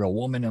you're not a real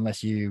woman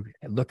unless you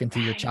look into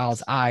your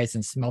child's eyes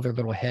and smell their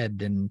little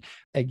head. And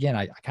again,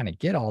 I kind of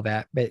get all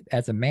that, but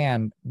as a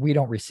man, we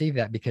don't receive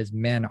that because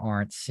men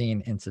aren't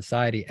seen in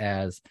society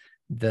as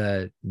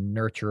the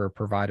nurturer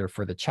provider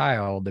for the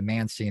child. The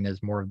man's seen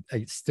as more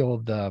still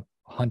the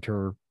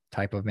hunter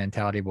type of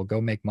mentality. Will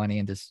go make money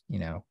and just,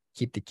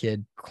 keep the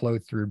kid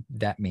clothed through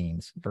that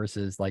means,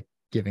 versus like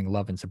giving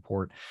love and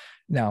support.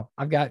 Now,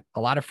 I've got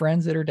a lot of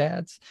friends that are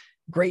dads,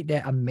 great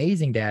dad,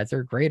 amazing dads.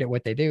 They're great at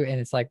what they do. And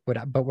it's like, would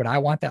I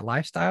want that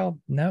lifestyle?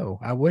 No,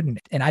 I wouldn't.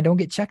 And I don't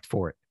get checked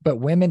for it. But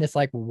women, it's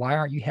like, well, why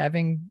aren't you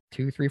having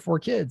 2, 3, 4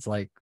 kids?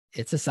 Like,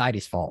 it's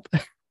society's fault.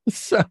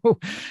 So,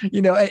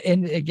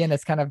 and again,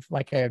 it's kind of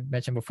like I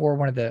mentioned before,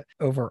 one of the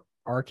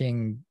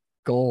overarching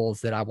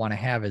goals that I want to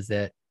have is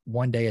that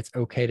one day it's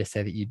okay to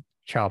say that you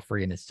child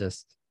free, and it's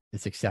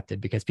accepted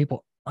because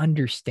people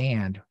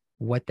understand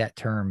what that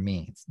term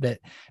means, that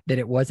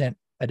it wasn't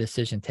a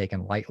decision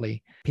taken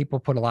lightly. People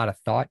put a lot of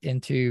thought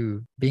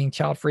into being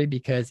child free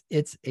because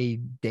it's a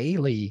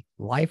daily,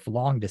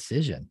 lifelong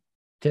decision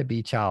to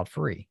be child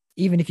free.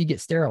 Even if you get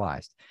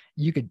sterilized,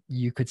 you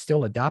could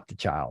still adopt a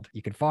child,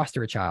 you could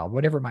foster a child,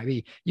 whatever it might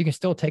be. You can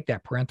still take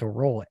that parental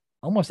role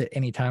almost at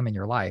any time in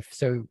your life.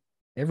 So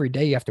every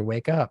day you have to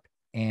wake up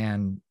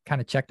and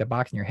kind of check the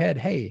box in your head.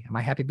 Hey, am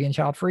I happy being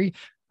child free?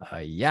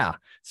 Yeah.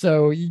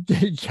 So you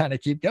kind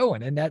of keep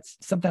going. And that's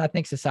something I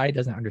think society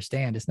doesn't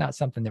understand. It's not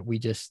something that we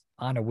just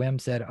on a whim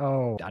said,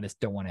 oh, I just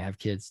don't want to have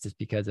kids just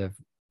because of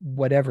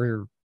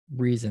whatever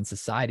reason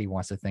society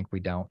wants to think we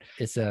don't.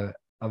 It's a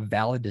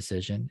valid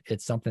decision.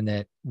 It's something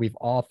that we've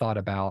all thought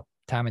about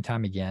time and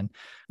time again.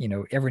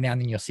 Every now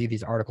and then you'll see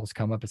these articles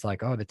come up. It's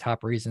like, oh, the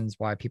top reasons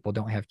why people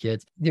don't have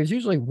kids. There's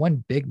usually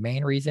one big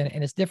main reason,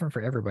 and it's different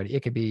for everybody.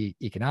 It could be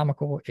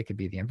economical. It could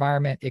be the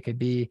environment. It could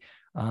be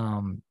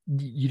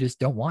you just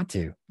don't want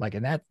to. Like,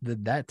 and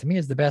that to me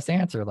is the best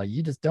answer. Like,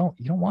 you don't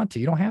want to.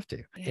 You don't have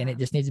to. Yeah. And it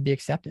just needs to be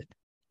accepted.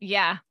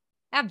 Yeah,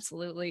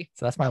 absolutely.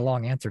 So that's my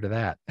long answer to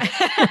that.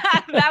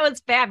 That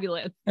was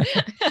fabulous.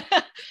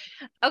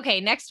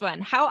 Okay, next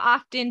one. How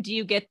often do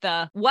you get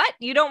the "what,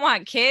 you don't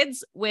want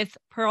kids" with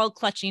pearl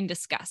clutching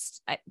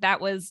disgust?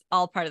 That was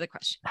all part of the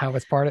question. How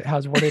it's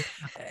worded.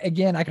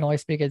 Again, I can only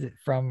speak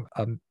from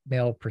a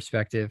male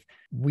perspective.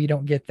 We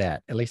don't get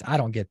that. At least I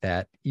don't get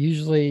that.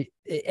 Usually,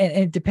 and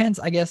it depends,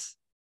 I guess.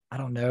 I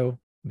don't know.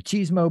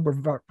 Machismo,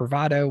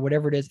 bravado,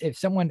 whatever it is. If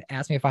someone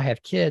asks me if I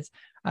have kids,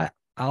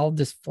 I'll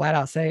just flat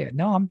out say,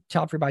 no, I'm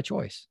child free by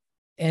choice.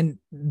 And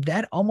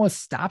that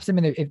almost stops them.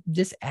 And if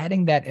just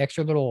adding that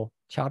extra little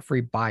child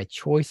free by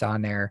choice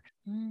on there,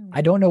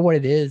 I don't know what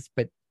it is,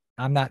 but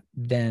I'm not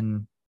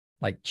then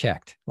like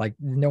checked. Like,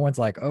 no one's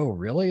like, oh,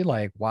 really?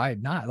 Like, why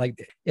not?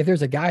 Like, if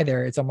there's a guy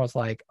there, it's almost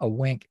like a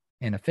wink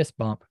and a fist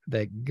bump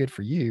that good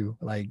for you.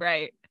 Like,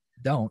 right.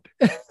 Don't.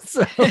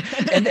 So,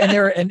 and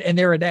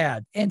they're a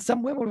dad. And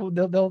some women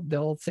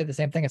they'll say the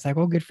same thing. It's like,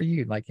 well, good for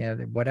you. Like,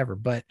 whatever.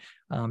 But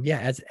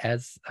yeah,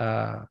 as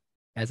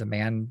a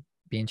man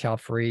being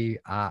child free,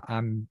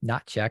 I'm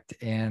not checked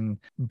and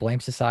blame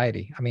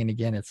society. I mean,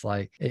 again, it's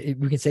like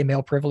we can say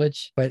male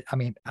privilege, but I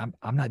mean,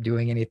 I'm not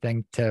doing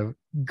anything to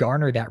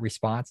garner that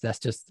response. That's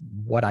just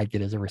what I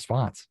get as a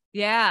response.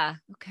 Yeah.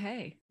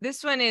 Okay.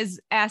 This one is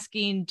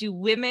asking, do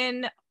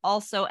women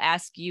also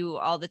ask you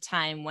all the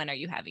time, when are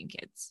you having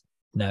kids?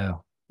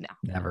 No. No,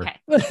 never. Okay.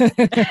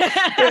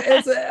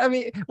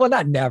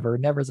 Not never.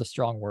 Never is a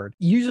strong word.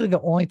 Usually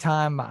the only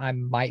time I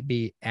might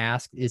be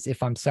asked is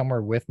if I'm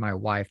somewhere with my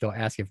wife. They'll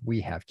ask if we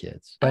have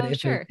kids. But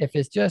if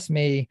it's just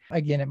me,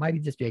 again, it might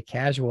just be a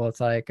casual. It's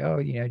like, oh,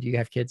 do you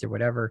have kids or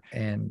whatever?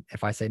 And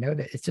if I say no,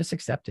 that it's just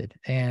accepted.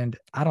 And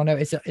I don't know.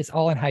 It's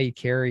all in how you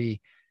carry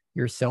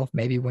yourself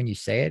maybe when you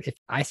say it. If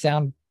I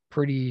sound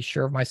pretty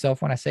sure of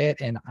myself when I say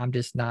it and I'm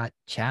just not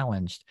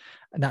challenged,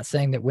 I'm not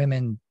saying that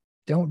women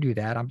don't do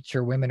that. I'm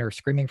sure women are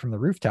screaming from the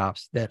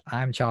rooftops that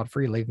I'm child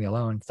free, leave me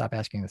alone, stop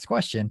asking this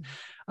question.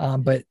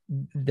 But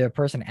the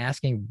person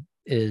asking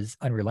is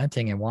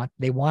unrelenting and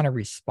they want a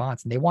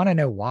response and they want to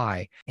know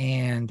why.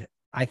 And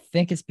I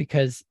think it's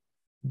because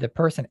the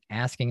person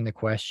asking the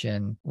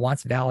question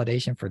wants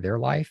validation for their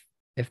life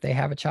if they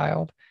have a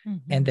child,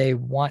 and they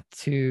want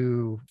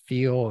to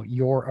feel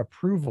your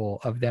approval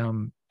of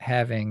them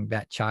having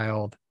that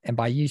child. And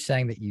by you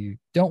saying that you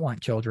don't want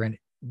children,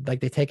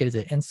 like they take it as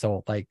an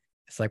insult. Like,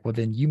 it's like, well,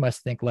 then you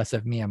must think less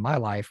of me and my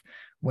life,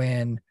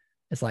 when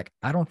it's like,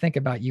 I don't think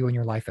about you and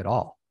your life at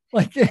all.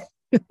 Like,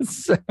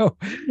 so,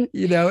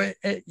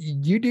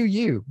 you do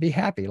you, be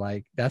happy.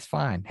 Like, that's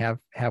fine. Have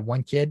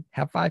one kid,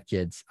 have 5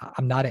 kids.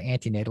 I'm not an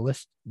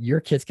antinatalist. Your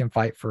kids can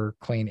fight for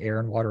clean air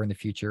and water in the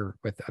future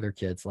with other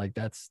kids. Like,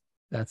 that's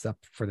up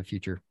for the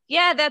future.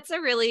 Yeah, that's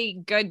a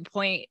really good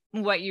point.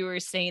 What you were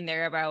saying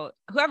there about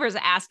whoever's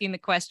asking the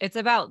question, it's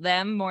about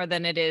them more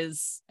than it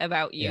is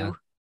about you.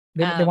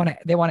 Yeah.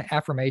 They want an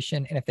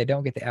affirmation. And if they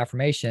don't get the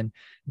affirmation,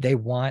 they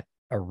want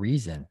a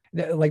reason.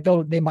 Like,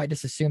 they might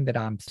just assume that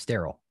I'm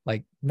sterile.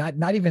 Like,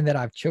 not even that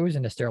I've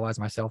chosen to sterilize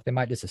myself. They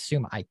might just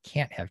assume I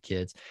can't have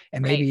kids.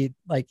 And maybe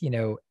like,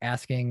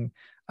 asking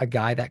a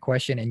guy that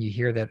question and you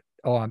hear that,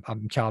 oh,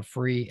 I'm child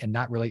free, and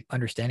not really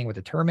understanding what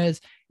the term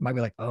is, you might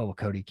be like, oh, well,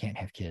 Cody can't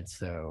have kids.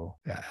 So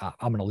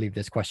I'm going to leave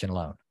this question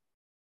alone.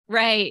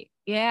 Right.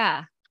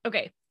 Yeah.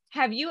 Okay.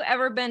 Have you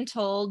ever been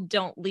told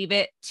don't leave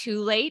it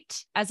too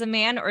late as a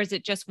man, or is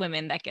it just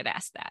women that get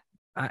asked that?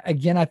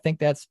 Again, I think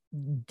that's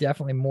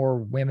definitely more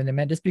women than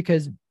men, just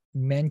because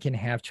men can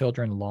have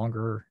children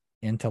longer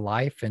into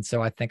life. And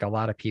so I think a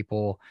lot of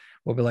people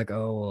will be like,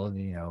 oh,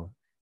 well,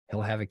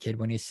 he'll have a kid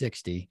when he's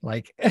 60.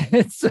 Like,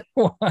 it's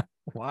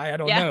why, I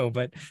don't know,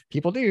 but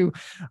people do.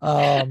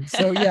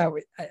 So yeah,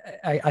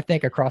 I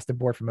think across the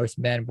board for most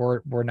men,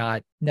 we're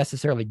not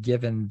necessarily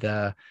given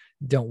the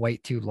don't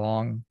wait too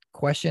long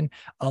question,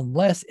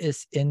 unless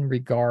it's in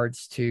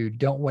regards to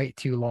don't wait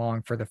too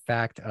long for the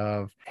fact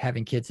of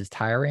having kids is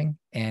tiring.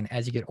 And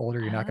as you get older,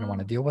 you're not going to want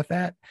to deal with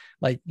that.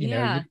 Like, you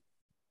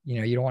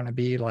don't want to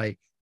be like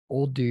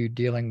old dude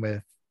dealing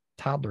with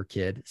toddler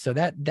kid. So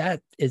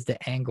that is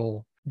the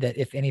angle that,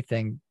 if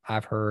anything,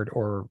 I've heard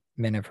or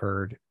men have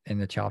heard in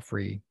the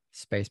child-free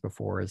space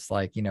before, is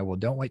like, well,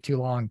 don't wait too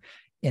long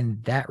in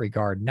that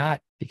regard,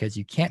 not because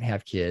you can't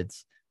have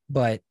kids,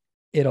 but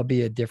it'll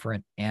be a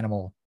different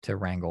animal to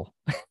wrangle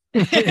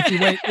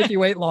if you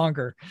wait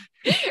longer.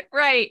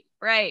 Right.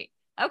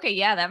 Okay.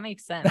 Yeah, that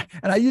makes sense.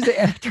 And I use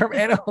the term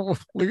animal.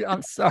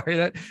 I'm sorry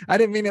that I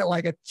didn't mean it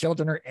like a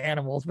children are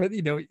animals, but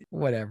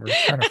whatever.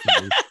 I'm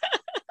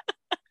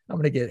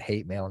going to get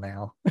hate mail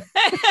now.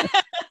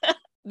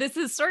 This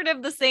is sort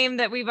of the same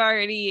that we've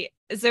already.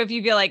 So if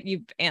you feel like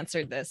you've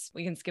answered this,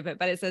 we can skip it.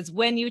 But it says,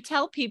 when you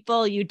tell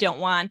people you don't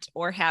want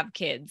or have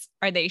kids,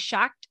 are they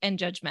shocked and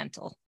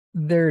judgmental?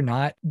 They're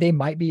not. They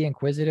might be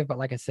inquisitive, but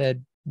like I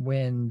said,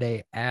 when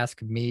they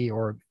ask me,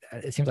 or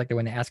it seems like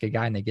when they ask a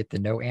guy and they get the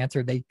no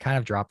answer, they kind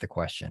of drop the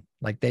question.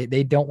 Like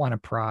they don't want to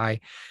pry.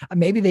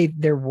 Maybe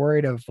they're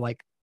worried of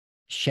like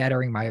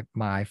shattering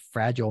my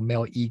fragile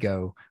male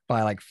ego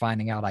by like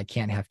finding out I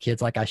can't have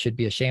kids. Like, I should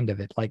be ashamed of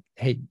it. Like,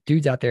 hey,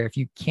 dudes out there, if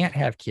you can't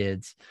have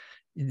kids,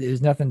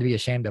 there's nothing to be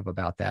ashamed of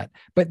about that.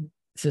 But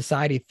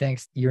society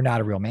thinks you're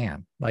not a real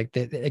man. Like,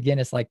 again,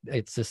 it's like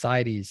it's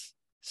society's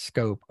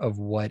scope of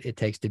what it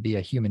takes to be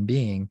a human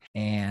being,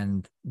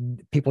 and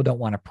people don't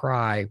want to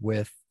pry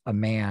with a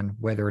man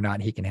whether or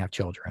not he can have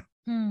children.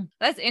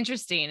 That's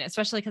interesting,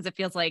 especially because it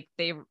feels like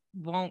they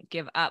won't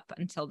give up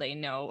until they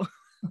know.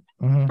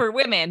 For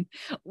women,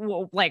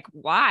 like,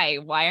 why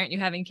aren't you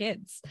having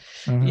kids?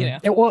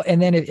 Well,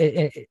 and then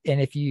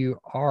if you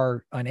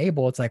are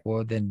unable, it's like,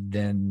 well,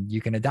 then you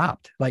can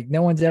adopt. Like,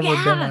 no one's ever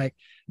been like,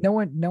 no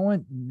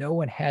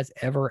one has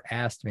ever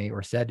asked me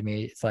or said to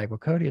me, it's like, well,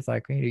 Cody, it's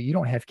like, you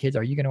don't have kids,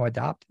 are you going to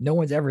adopt? No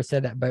one's ever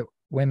said that, but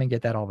women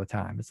get that all the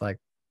time. It's like,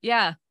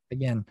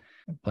 again,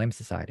 blame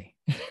society.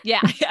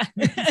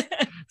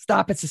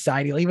 Stop it,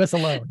 society, leave us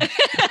alone.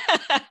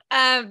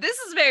 This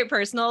is a very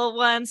personal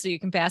one, so you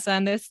can pass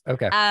on this.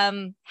 Okay.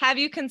 Have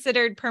you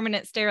considered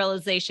permanent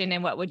sterilization,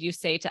 and what would you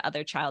say to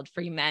other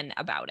child-free men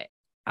about it?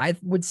 I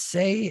would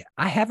say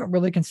I haven't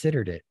really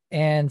considered it.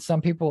 And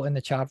some people in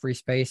the child-free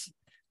space,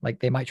 like,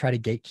 they might try to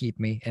gatekeep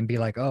me and be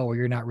like, oh, well,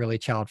 you're not really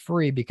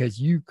child-free because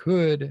you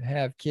could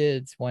have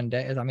kids one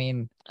day. I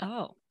mean,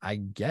 I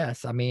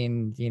guess,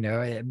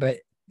 but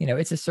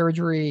it's a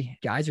surgery.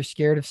 Guys are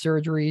scared of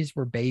surgeries.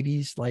 We're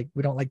babies. Like,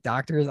 we don't like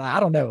doctors. I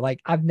don't know.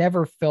 Like, I've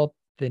never felt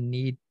the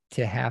need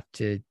to have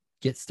to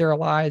get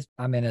sterilized.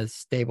 I'm in a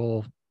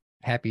stable,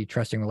 happy,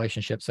 trusting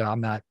relationship, so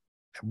I'm not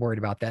worried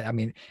about that. I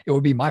mean, it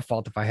would be my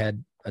fault if I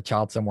had a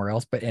child somewhere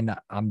else, and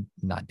I'm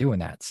not doing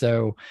that.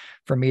 So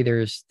for me,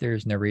 there's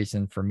no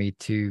reason for me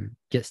to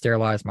get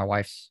sterilized. My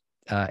wife's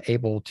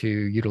able to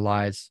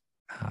utilize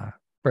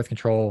birth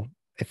control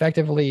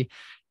effectively.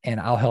 and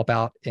I'll help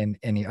out in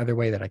any other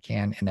way that I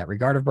can in that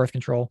regard of birth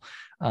control.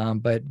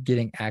 But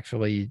getting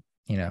actually,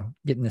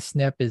 getting the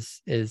snip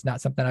is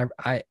not something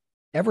I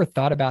ever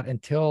thought about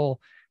until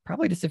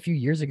probably just a few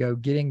years ago,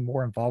 getting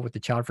more involved with the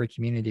child-free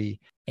community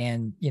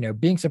and,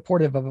 being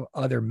supportive of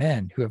other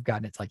men who have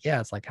gotten it. It's like,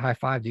 yeah, it's like high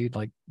five, dude,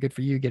 like good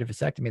for you, get a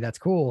vasectomy. That's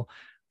cool.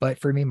 But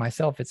for me,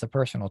 myself, it's a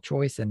personal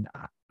choice and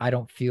I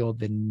don't feel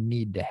the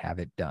need to have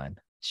it done.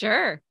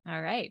 Sure.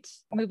 All right.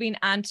 Moving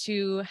on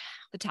to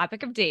the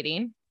topic of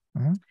dating.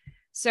 Mhm.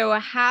 So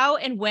how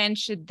and when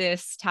should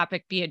this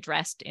topic be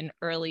addressed in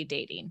early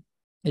dating?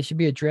 It should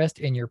be addressed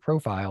in your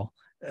profile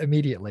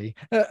immediately,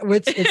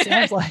 which it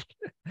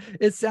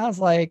sounds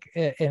like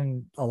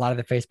in a lot of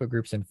the Facebook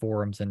groups and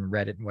forums and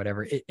Reddit and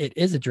whatever, it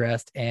is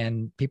addressed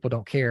and people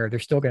don't care. They're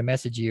still going to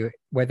message you,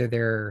 whether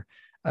they're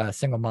a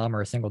single mom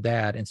or a single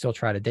dad, and still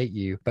try to date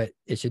you, but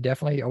it should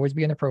definitely always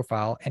be in the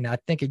profile. And I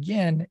think,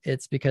 again,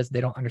 it's because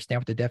they don't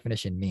understand what the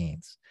definition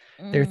means.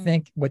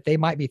 What they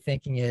might be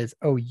thinking is,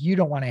 oh, you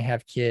don't want to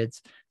have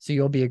kids, so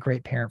you'll be a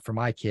great parent for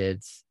my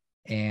kids.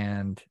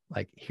 And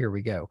like, here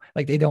we go.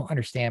 Like, they don't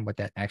understand what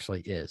that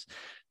actually is.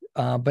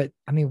 But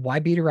I mean,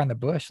 why beat around the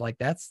bush? Like,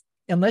 that's,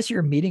 unless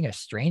you're meeting a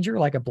stranger,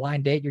 like a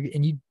blind date,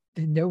 and you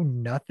know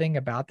nothing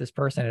about this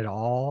person at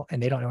all,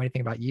 and they don't know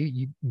anything about you,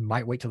 you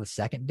might wait till the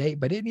second date,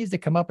 but it needs to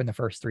come up in the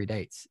first 3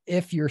 dates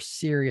if you're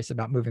serious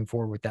about moving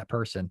forward with that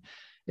person.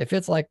 If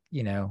it's like,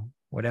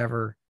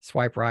 whatever,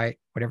 swipe right,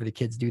 whatever the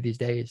kids do these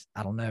days,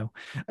 I don't know.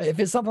 If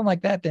it's something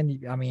like that,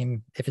 then I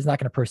mean, if it's not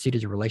going to proceed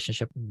as a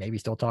relationship, maybe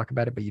still talk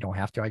about it, but you don't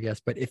have to, I guess.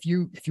 But if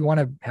you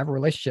want to have a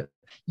relationship,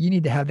 you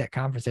need to have that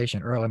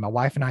conversation early. My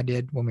wife and I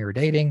did when we were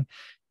dating,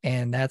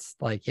 and that's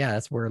like, yeah,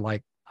 that's where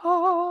like,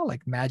 oh,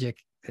 like magic.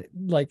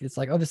 Like, it's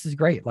like, oh, this is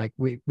great. Like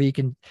we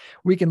can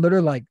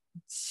literally like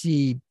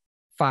see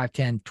 5,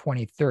 10,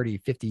 20, 30,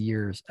 50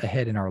 years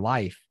ahead in our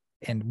life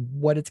and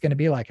what it's going to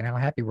be like and how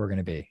happy we're going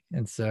to be.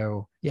 And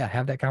so, yeah,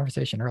 have that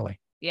conversation early.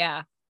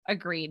 Yeah,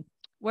 agreed.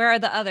 Where are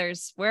the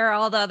others? Where are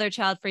all the other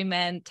child-free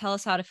men? Tell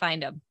us how to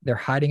find them. They're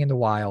hiding in the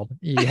wild.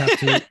 You have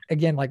to,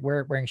 again, like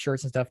wearing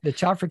shirts and stuff. The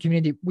child-free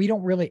community, we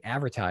don't really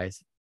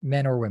advertise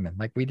men or women.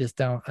 Like, we just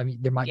don't. I mean,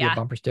 there might be a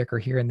bumper sticker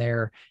here and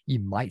there. You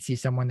might see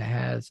someone that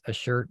has a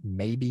shirt,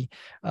 maybe,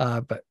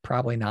 but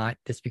probably not,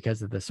 just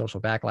because of the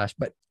social backlash.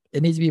 But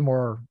it needs to be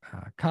more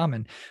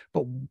common.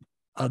 But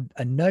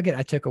a nugget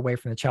I took away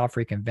from the Child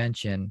Free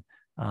Convention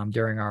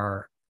during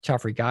our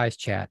Child Free Guys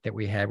chat that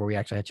we had, where we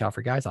actually had Child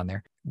Free Guys on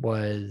there,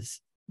 was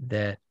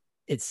that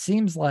it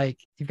seems like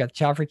you've got the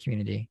child free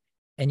community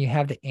and you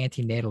have the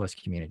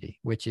antinatalist community,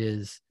 which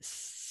is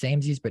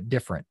samesies but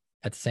different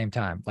at the same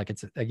time. Like,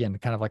 it's, again,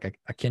 kind of like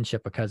a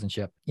kinship, a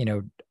cousinship.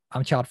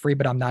 I'm child free,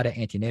 but I'm not an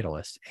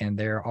antinatalist. And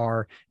there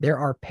are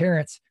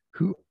parents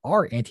who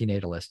are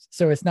antinatalists.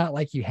 So it's not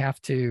like you have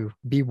to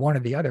be one or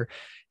the other.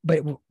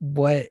 But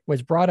what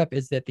was brought up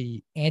is that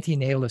the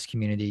antinatalist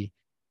community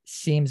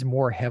seems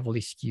more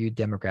heavily skewed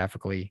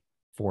demographically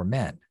for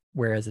men,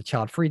 whereas a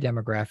child-free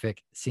demographic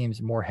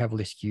seems more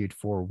heavily skewed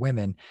for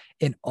women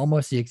in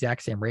almost the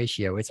exact same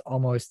ratio. It's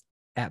almost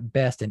at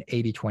best an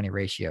 80-20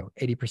 ratio,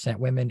 80%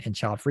 women in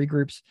child-free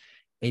groups,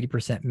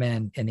 80%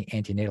 men in the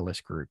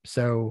antinatalist group.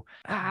 So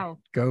wow,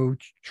 go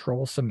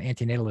troll some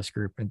antinatalist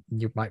group and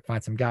you might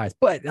find some guys.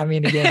 But I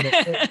mean, again,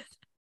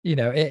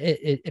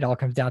 it all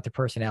comes down to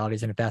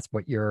personalities. And if that's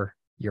what your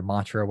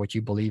mantra, what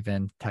you believe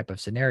in type of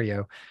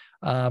scenario.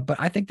 But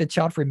I think the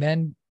child-free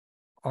men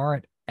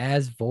aren't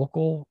as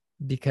vocal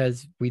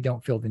because we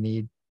don't feel the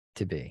need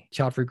to be.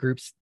 Child-free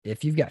groups,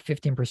 if you've got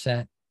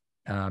 15%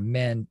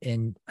 men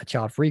in a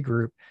child-free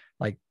group,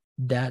 like,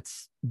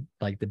 that's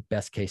like the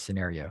best case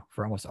scenario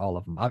for almost all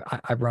of them.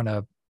 I run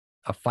a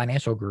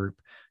financial group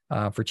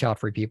for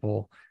child-free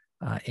people,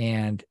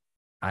 and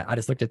I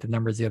just looked at the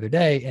numbers the other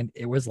day, and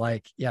it was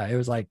like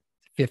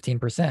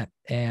 15%.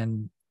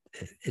 And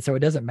so it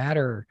doesn't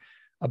matter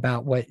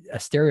about what a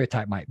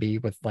stereotype might be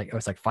with, like, oh,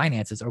 it's like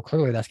finances. Oh,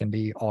 clearly that's going to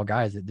be all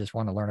guys that just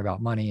want to learn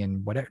about money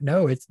and whatever.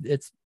 No,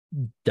 it's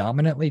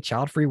dominantly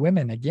child-free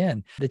women.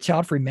 Again, the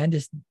child-free men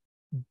just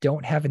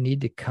don't have a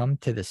need to come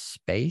to the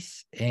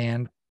space.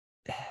 And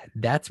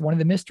that's one of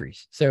the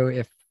mysteries. So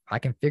if I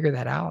can figure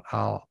that out,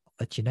 I'll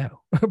let you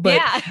know.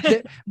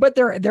 but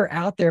they're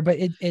out there. But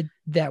it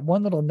that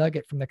one little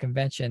nugget from the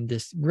convention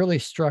just really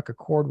struck a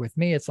chord with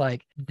me. It's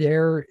like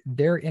they're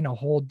in a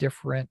whole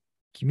different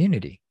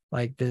community,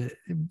 like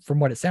from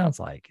what it sounds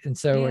like. And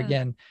so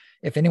again,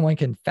 if anyone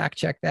can fact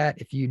check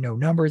that, if you know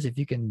numbers, if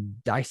you can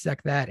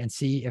dissect that and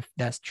see if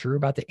that's true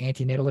about the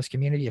antinatalist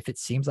community, if it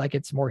seems like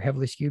it's more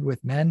heavily skewed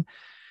with men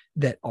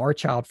that are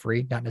child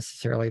free, not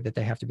necessarily that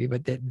they have to be,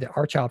 but that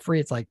are child free,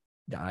 it's like,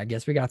 I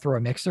guess we got to throw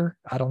a mixer.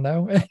 I don't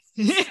know.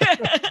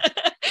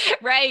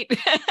 Right.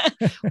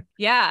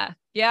 Yeah.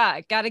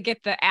 Got to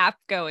get the app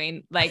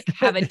going, like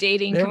have a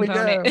dating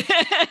component.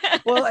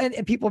 Well,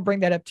 and people bring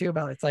that up too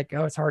about, it's like,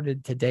 oh, it's hard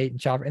to date and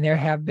child.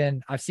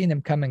 And I've seen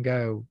them come and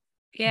go.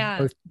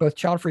 Yeah. Both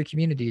child-free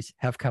communities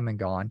have come and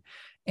gone,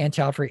 and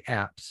child-free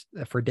apps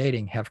for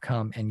dating have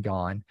come and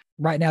gone.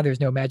 Right now, there's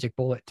no magic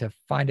bullet to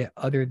find it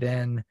other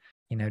than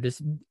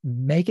just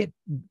make it,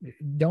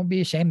 don't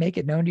be ashamed, make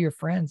it known to your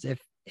friends. If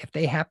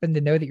they happen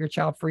to know that you're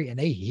child free and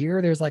they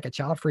hear there's like a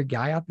child free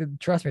guy out there,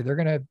 trust me, they're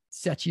going to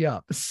set you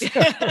up. So.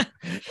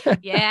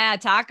 Yeah.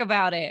 Talk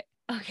about it.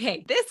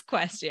 Okay. This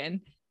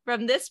question,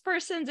 from this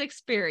person's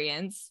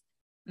experience,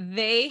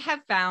 they have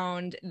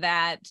found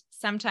that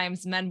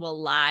sometimes men will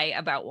lie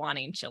about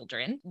wanting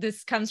children.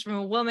 This comes from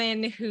a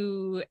woman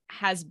who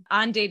has,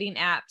 on dating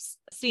apps,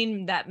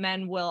 seen that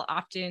men will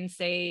often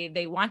say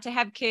they want to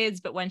have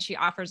kids, but when she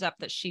offers up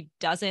that she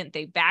doesn't,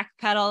 they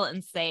backpedal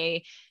and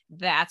say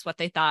that's what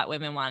they thought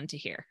women wanted to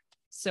hear.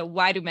 So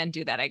why do men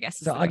do that, I guess?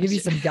 So I'll give you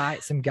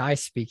some guy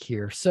speak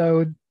here.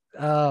 So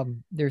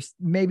there's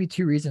maybe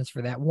two reasons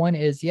for that. One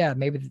is,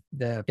 maybe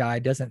the guy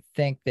doesn't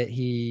think that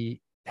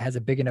he has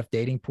a big enough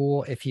dating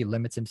pool if he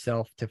limits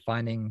himself to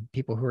finding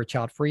people who are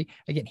child free.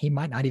 Again, he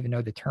might not even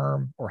know the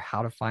term or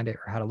how to find it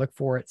or how to look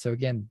for it. So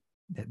again,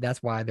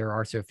 that's why there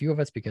are so few of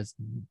us, because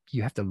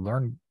you have to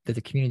learn that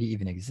the community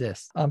even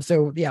exists.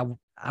 So yeah,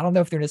 I don't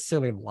know if they're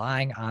necessarily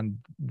lying on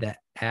the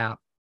app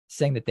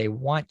saying that they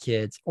want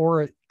kids,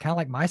 or kind of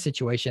like my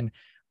situation,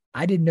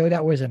 I didn't know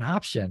that was an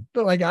option.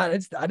 But like, I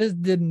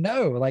just didn't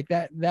know like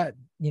that,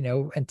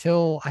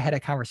 until I had a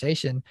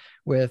conversation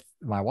with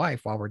my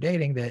wife while we're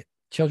dating, that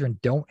children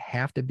don't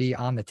have to be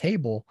on the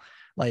table.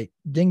 Like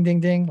ding, ding,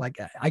 ding. Like,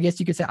 I guess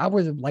you could say I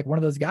was like one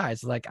of those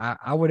guys. Like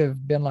I would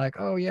have been like,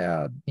 oh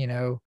yeah,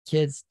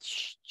 kids,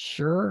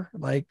 sure.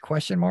 Like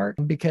question mark,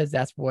 because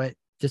that's what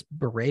just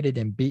berated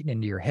and beaten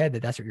into your head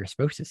that's what you're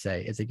supposed to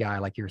say as a guy.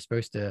 Like you're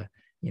supposed to,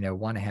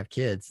 want to have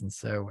kids. And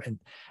so, and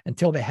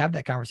until they have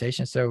that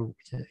conversation. So,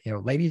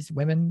 ladies,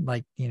 women,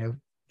 like,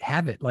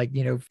 have it, like,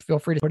 feel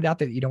free to put it out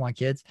there that you don't want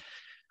kids.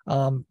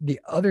 The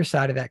other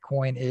side of that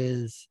coin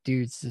is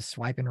dudes just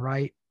swiping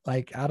right.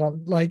 Like, I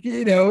don't like,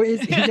 he's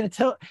going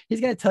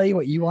to tell you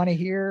what you want to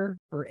hear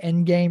for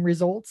end game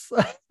results.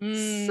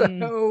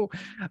 So,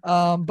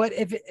 but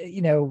if,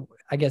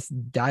 I guess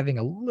diving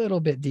a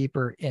little bit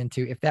deeper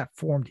into, if that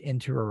formed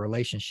into a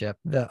relationship,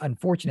 the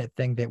unfortunate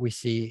thing that we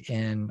see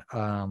in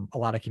a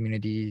lot of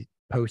community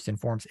posts and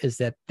forums is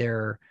that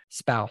their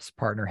spouse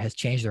partner has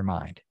changed their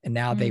mind. And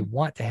now they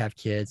want to have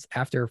kids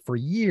after for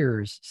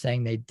years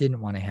saying they didn't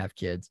want to have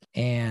kids.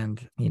 And,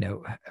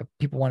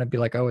 people want to be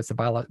like, oh, it's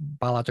a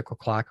biological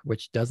clock,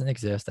 which doesn't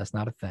exist. That's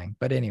not a thing.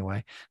 But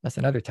anyway, that's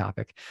another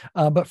topic.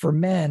 But for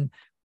men,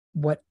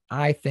 what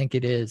I think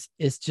it is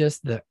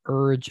just the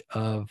urge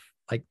of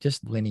like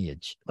just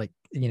lineage, like,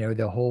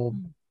 the whole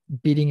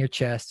beating your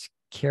chest,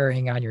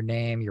 carrying on your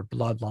name, your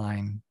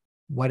bloodline,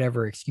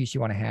 whatever excuse you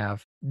want to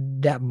have.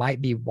 That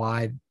might be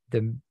why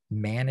the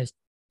man is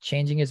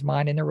changing his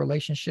mind in their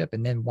relationship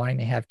and then wanting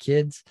to have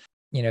kids.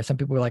 Some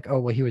people are like, oh,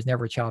 well, he was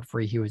never child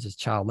free. He was just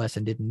childless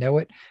and didn't know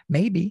it.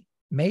 Maybe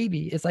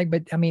it's like,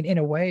 but I mean, in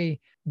a way,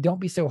 don't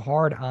be so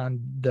hard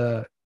on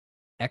the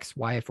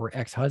ex-wife or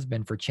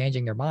ex-husband for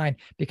changing their mind,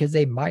 because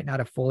they might not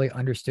have fully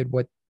understood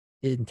what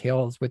it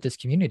entails with this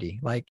community.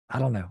 Like, I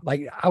don't know,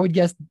 like I would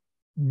guess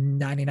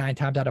 99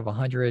 times out of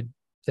 100,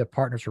 the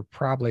partners were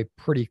probably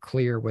pretty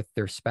clear with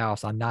their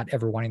spouse on not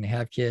ever wanting to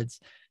have kids.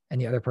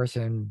 And the other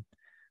person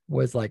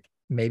was like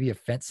maybe a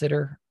fence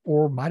sitter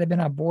or might've been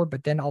on board,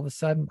 but then all of a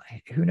sudden,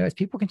 who knows,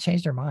 people can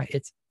change their mind.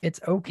 It's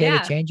okay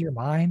to change your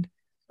mind,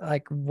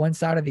 like one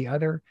side or the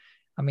other.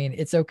 I mean,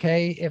 it's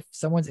okay if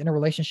someone's in a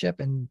relationship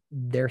and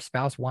their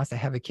spouse wants to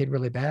have a kid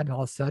really bad, and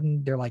all of a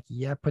sudden they're like,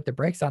 yeah, put the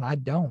brakes on. I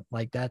don't.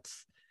 Like,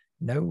 that's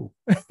no,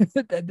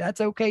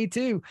 that's okay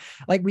too.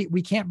 Like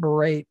we can't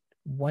berate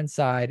one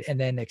side and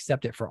then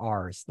accept it for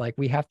ours. Like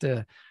we have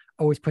to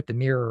always put the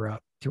mirror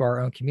up to our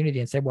own community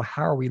and say, well,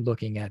 how are we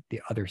looking at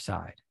the other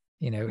side?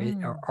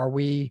 Are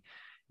we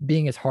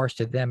being as harsh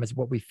to them as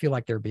what we feel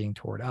like they're being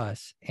toward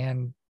us?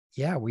 And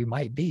yeah, we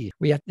might be.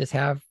 We have to just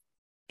have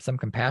some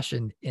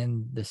compassion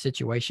in the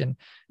situation.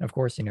 And of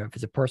course, if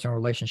it's a personal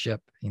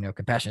relationship,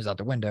 compassion is out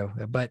the window,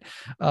 but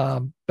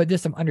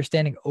just some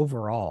understanding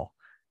overall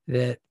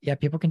that, yeah,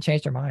 people can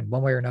change their mind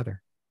one way or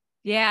another.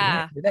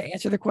 Yeah. Did that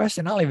answer the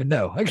question? I don't even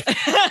know.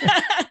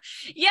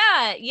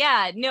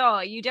 Yeah. No,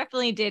 you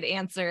definitely did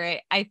answer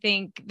it. I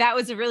think that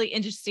was a really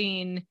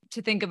interesting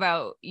to think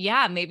about.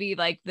 Yeah. Maybe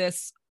like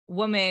this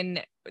woman,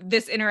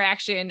 this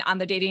interaction on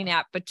the dating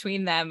app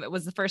between them, it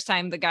was the first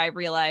time the guy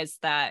realized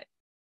that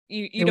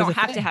you don't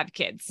have to have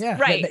kids. Yeah.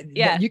 Right.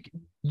 Yeah.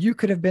 You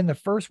could have been the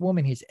first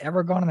woman he's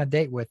ever gone on a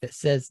date with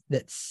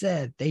that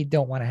said they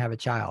don't want to have a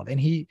child.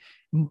 And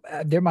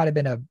there might've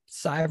been a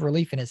sigh of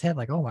relief in his head.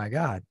 Like, oh my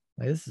God,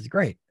 this is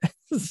great.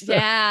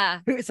 Yeah.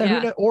 So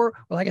who knows, or,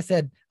 well, like I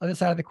said, other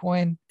side of the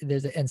coin,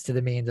 there's an ends to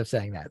the means of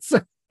saying that.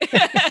 So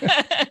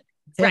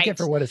take it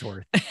for what it's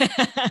worth.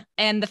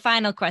 And the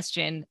final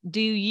question,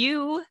 do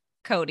you,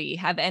 Cody,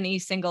 have any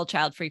single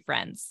child-free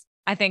friends?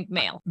 I think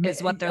male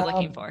is what they're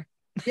looking for.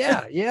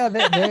 Yeah.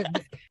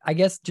 I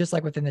guess just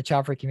like within the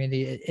child-free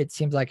community, it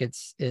seems like it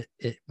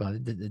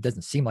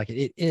doesn't seem like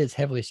it is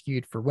heavily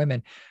skewed for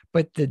women,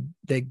 but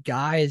the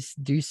guys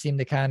do seem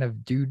to kind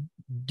of do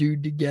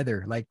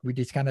together. Like we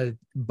just kind of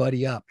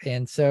buddy up.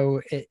 And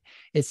so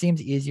it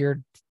seems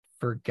easier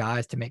for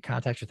guys to make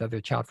contacts with other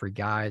child-free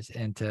guys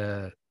and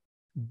to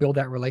build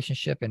that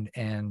relationship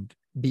and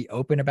be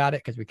open about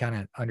it, because we kind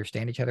of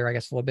understand each other, I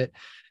guess, a little bit.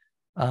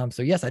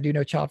 So yes, I do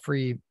know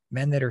child-free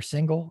men that are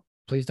single.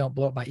 Please don't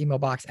blow up my email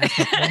box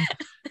asking for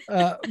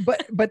them.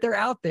 But they're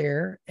out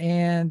there,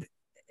 and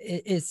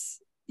it's,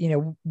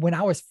 when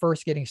I was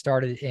first getting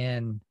started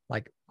in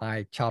like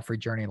my child-free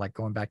journey, like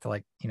going back to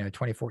like,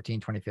 2014,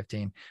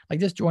 2015, like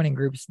just joining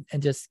groups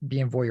and just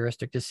being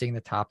voyeuristic, just seeing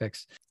the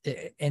topics.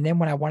 And then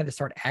when I wanted to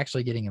start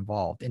actually getting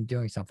involved in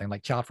doing something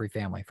like child-free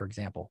family, for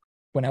example,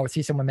 when I would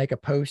see someone make a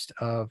post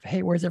of,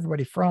 hey, where's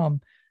everybody from?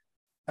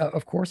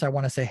 Of course, I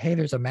want to say, hey,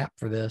 there's a map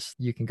for this.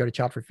 You can go to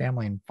Child Free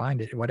Family and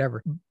find it,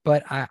 whatever.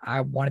 But I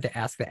wanted to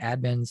ask the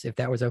admins if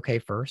that was okay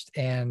first.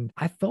 And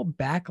I felt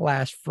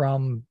backlash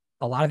from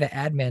a lot of the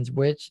admins,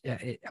 which,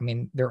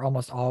 they're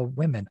almost all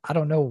women. I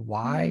don't know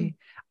why.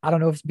 I don't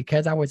know if it's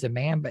because I was a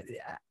man, but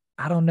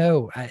I don't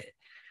know.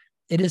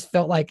 It just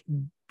felt like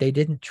they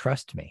didn't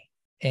trust me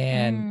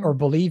or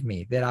believe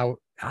me that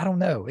I don't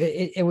know.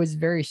 It was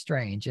very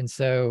strange. And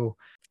so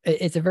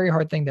it's a very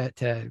hard thing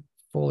to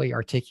fully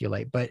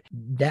articulate, but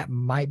that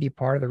might be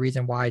part of the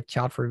reason why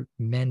child-free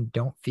men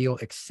don't feel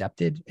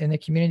accepted in the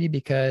community,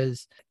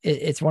 because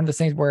it's one of those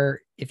things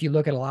where if you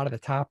look at a lot of the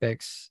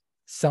topics,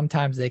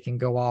 sometimes they can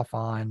go off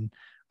on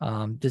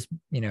this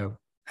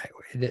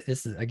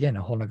is again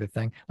a whole nother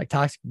thing, like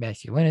toxic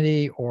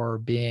masculinity or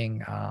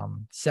being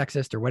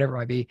sexist or whatever it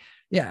might be.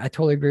 Yeah, I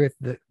totally agree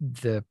with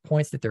the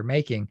points that they're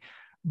making,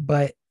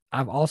 but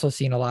I've also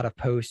seen a lot of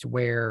posts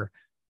where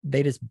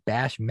they just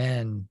bash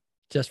men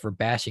just for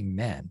bashing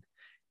men.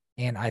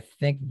 And I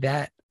think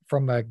that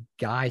from a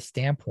guy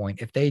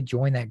standpoint, if they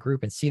join that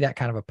group and see that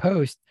kind of a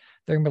post,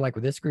 they're gonna be like,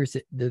 well,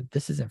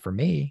 this isn't for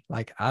me.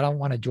 Like, I don't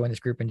want to join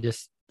this group and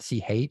just see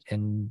hate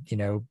and,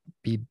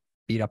 be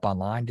beat up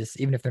online, just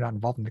even if they're not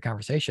involved in the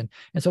conversation.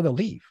 And so they'll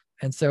leave.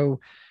 And so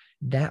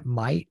that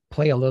might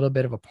play a little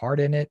bit of a part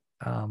in it,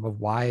 of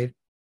why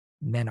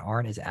men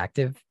aren't as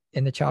active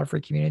in the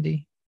child-free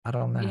community. I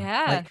don't know.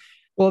 Yeah.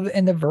 Well,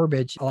 and the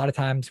verbiage, a lot of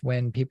times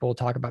when people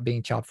talk about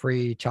being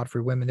child-free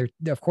women,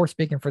 they're of course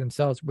speaking for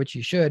themselves, which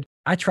you should.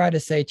 I try to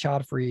say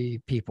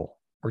child-free people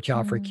or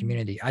child-free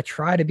community. I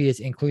try to be as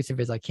inclusive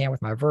as I can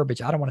with my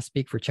verbiage. I don't want to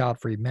speak for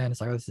child-free men.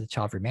 It's like, oh, this is a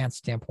child-free man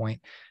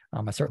standpoint.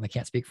 I certainly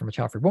can't speak from a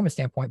child-free woman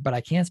standpoint, but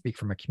I can speak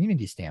from a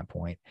community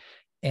standpoint.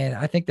 And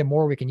I think the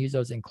more we can use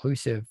those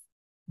inclusive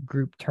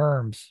group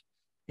terms,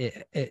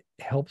 it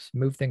helps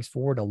move things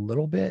forward a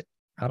little bit.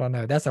 I don't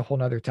know. That's a whole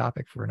nother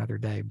topic for another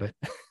day, but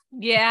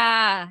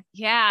Yeah.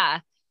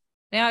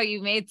 Now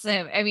you made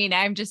some,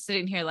 I'm just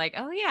sitting here like,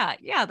 oh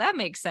yeah, that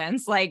makes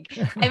sense. Like,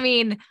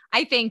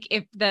 I think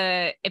if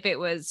it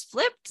was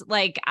flipped,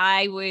 like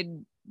I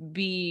would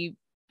be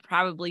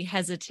probably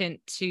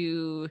hesitant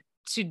to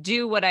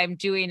do what I'm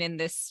doing in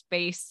this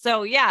space.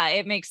 So yeah,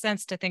 it makes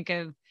sense to think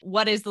of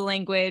what is the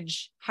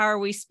language? How are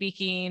we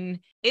speaking?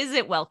 Is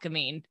it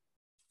welcoming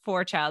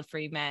for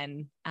child-free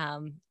men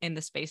in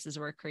the spaces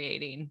we're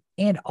creating?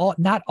 And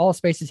not all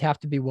spaces have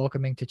to be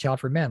welcoming to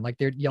child-free men. Like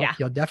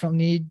you'll definitely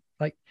need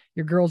like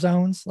your girl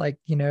zones, like,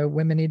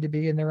 women need to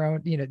be in their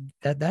own,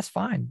 that's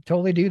fine.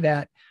 Totally do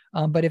that.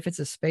 But if it's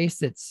a space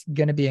that's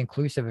going to be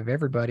inclusive of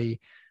everybody,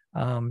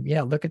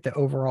 look at the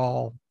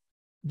overall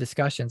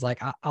discussions.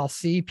 Like I'll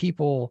see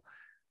people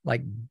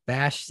like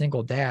bash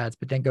single dads,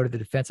 but then go to the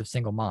defense of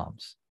single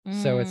moms.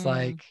 So it's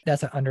like,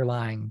 that's an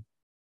underlying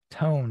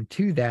tone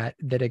to that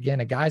again,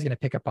 a guy's going to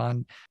pick up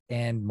on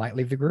and might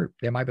leave the group.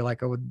 They might be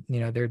like, oh,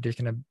 they're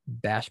just going to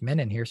bash men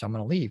in here, so I'm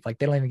going to leave. Like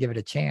they don't even give it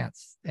a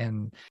chance.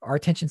 And our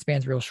attention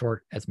span's real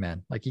short as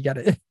men. Like you got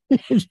to.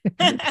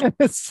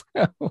 So.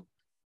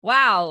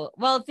 Wow.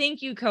 Well,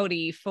 thank you,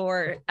 Cody,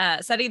 for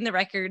setting the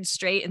record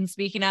straight and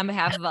speaking on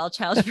behalf of all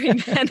child-free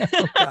men.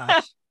 Oh,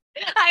 gosh.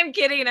 I'm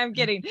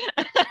kidding.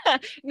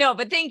 No,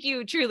 but thank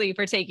you truly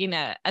for taking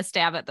a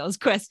stab at those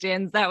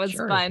questions. That was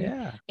fun.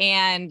 Yeah.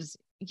 And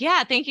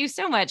yeah, thank you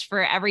so much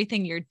for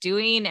everything you're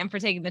doing and for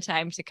taking the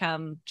time to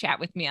come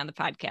chat with me on the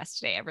podcast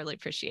today. I really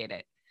appreciate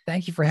it.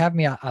 Thank you for having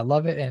me. I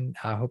love it. And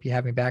I hope you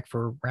have me back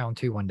for round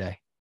 2 one day.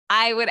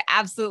 I would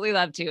absolutely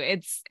love to.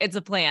 It's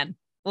a plan.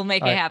 We'll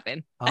make it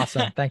happen.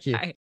 Awesome. Thank you.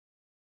 Right.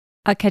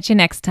 I'll catch you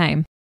next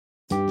time.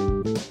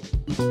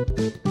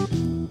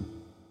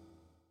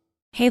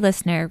 Hey,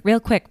 listener, real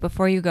quick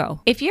before you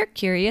go. If you're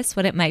curious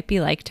what it might be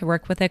like to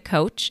work with a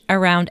coach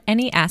around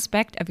any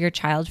aspect of your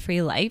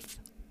child-free life,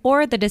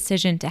 or the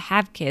decision to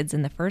have kids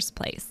in the first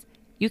place,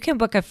 you can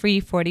book a free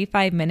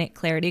 45-minute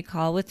clarity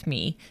call with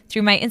me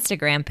through my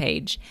Instagram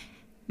page.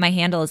 My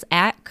handle is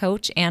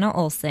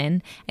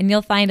 @CoachAnnaOlson, and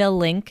you'll find a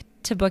link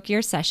to book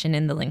your session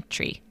in the link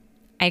tree.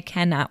 I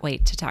cannot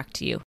wait to talk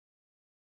to you.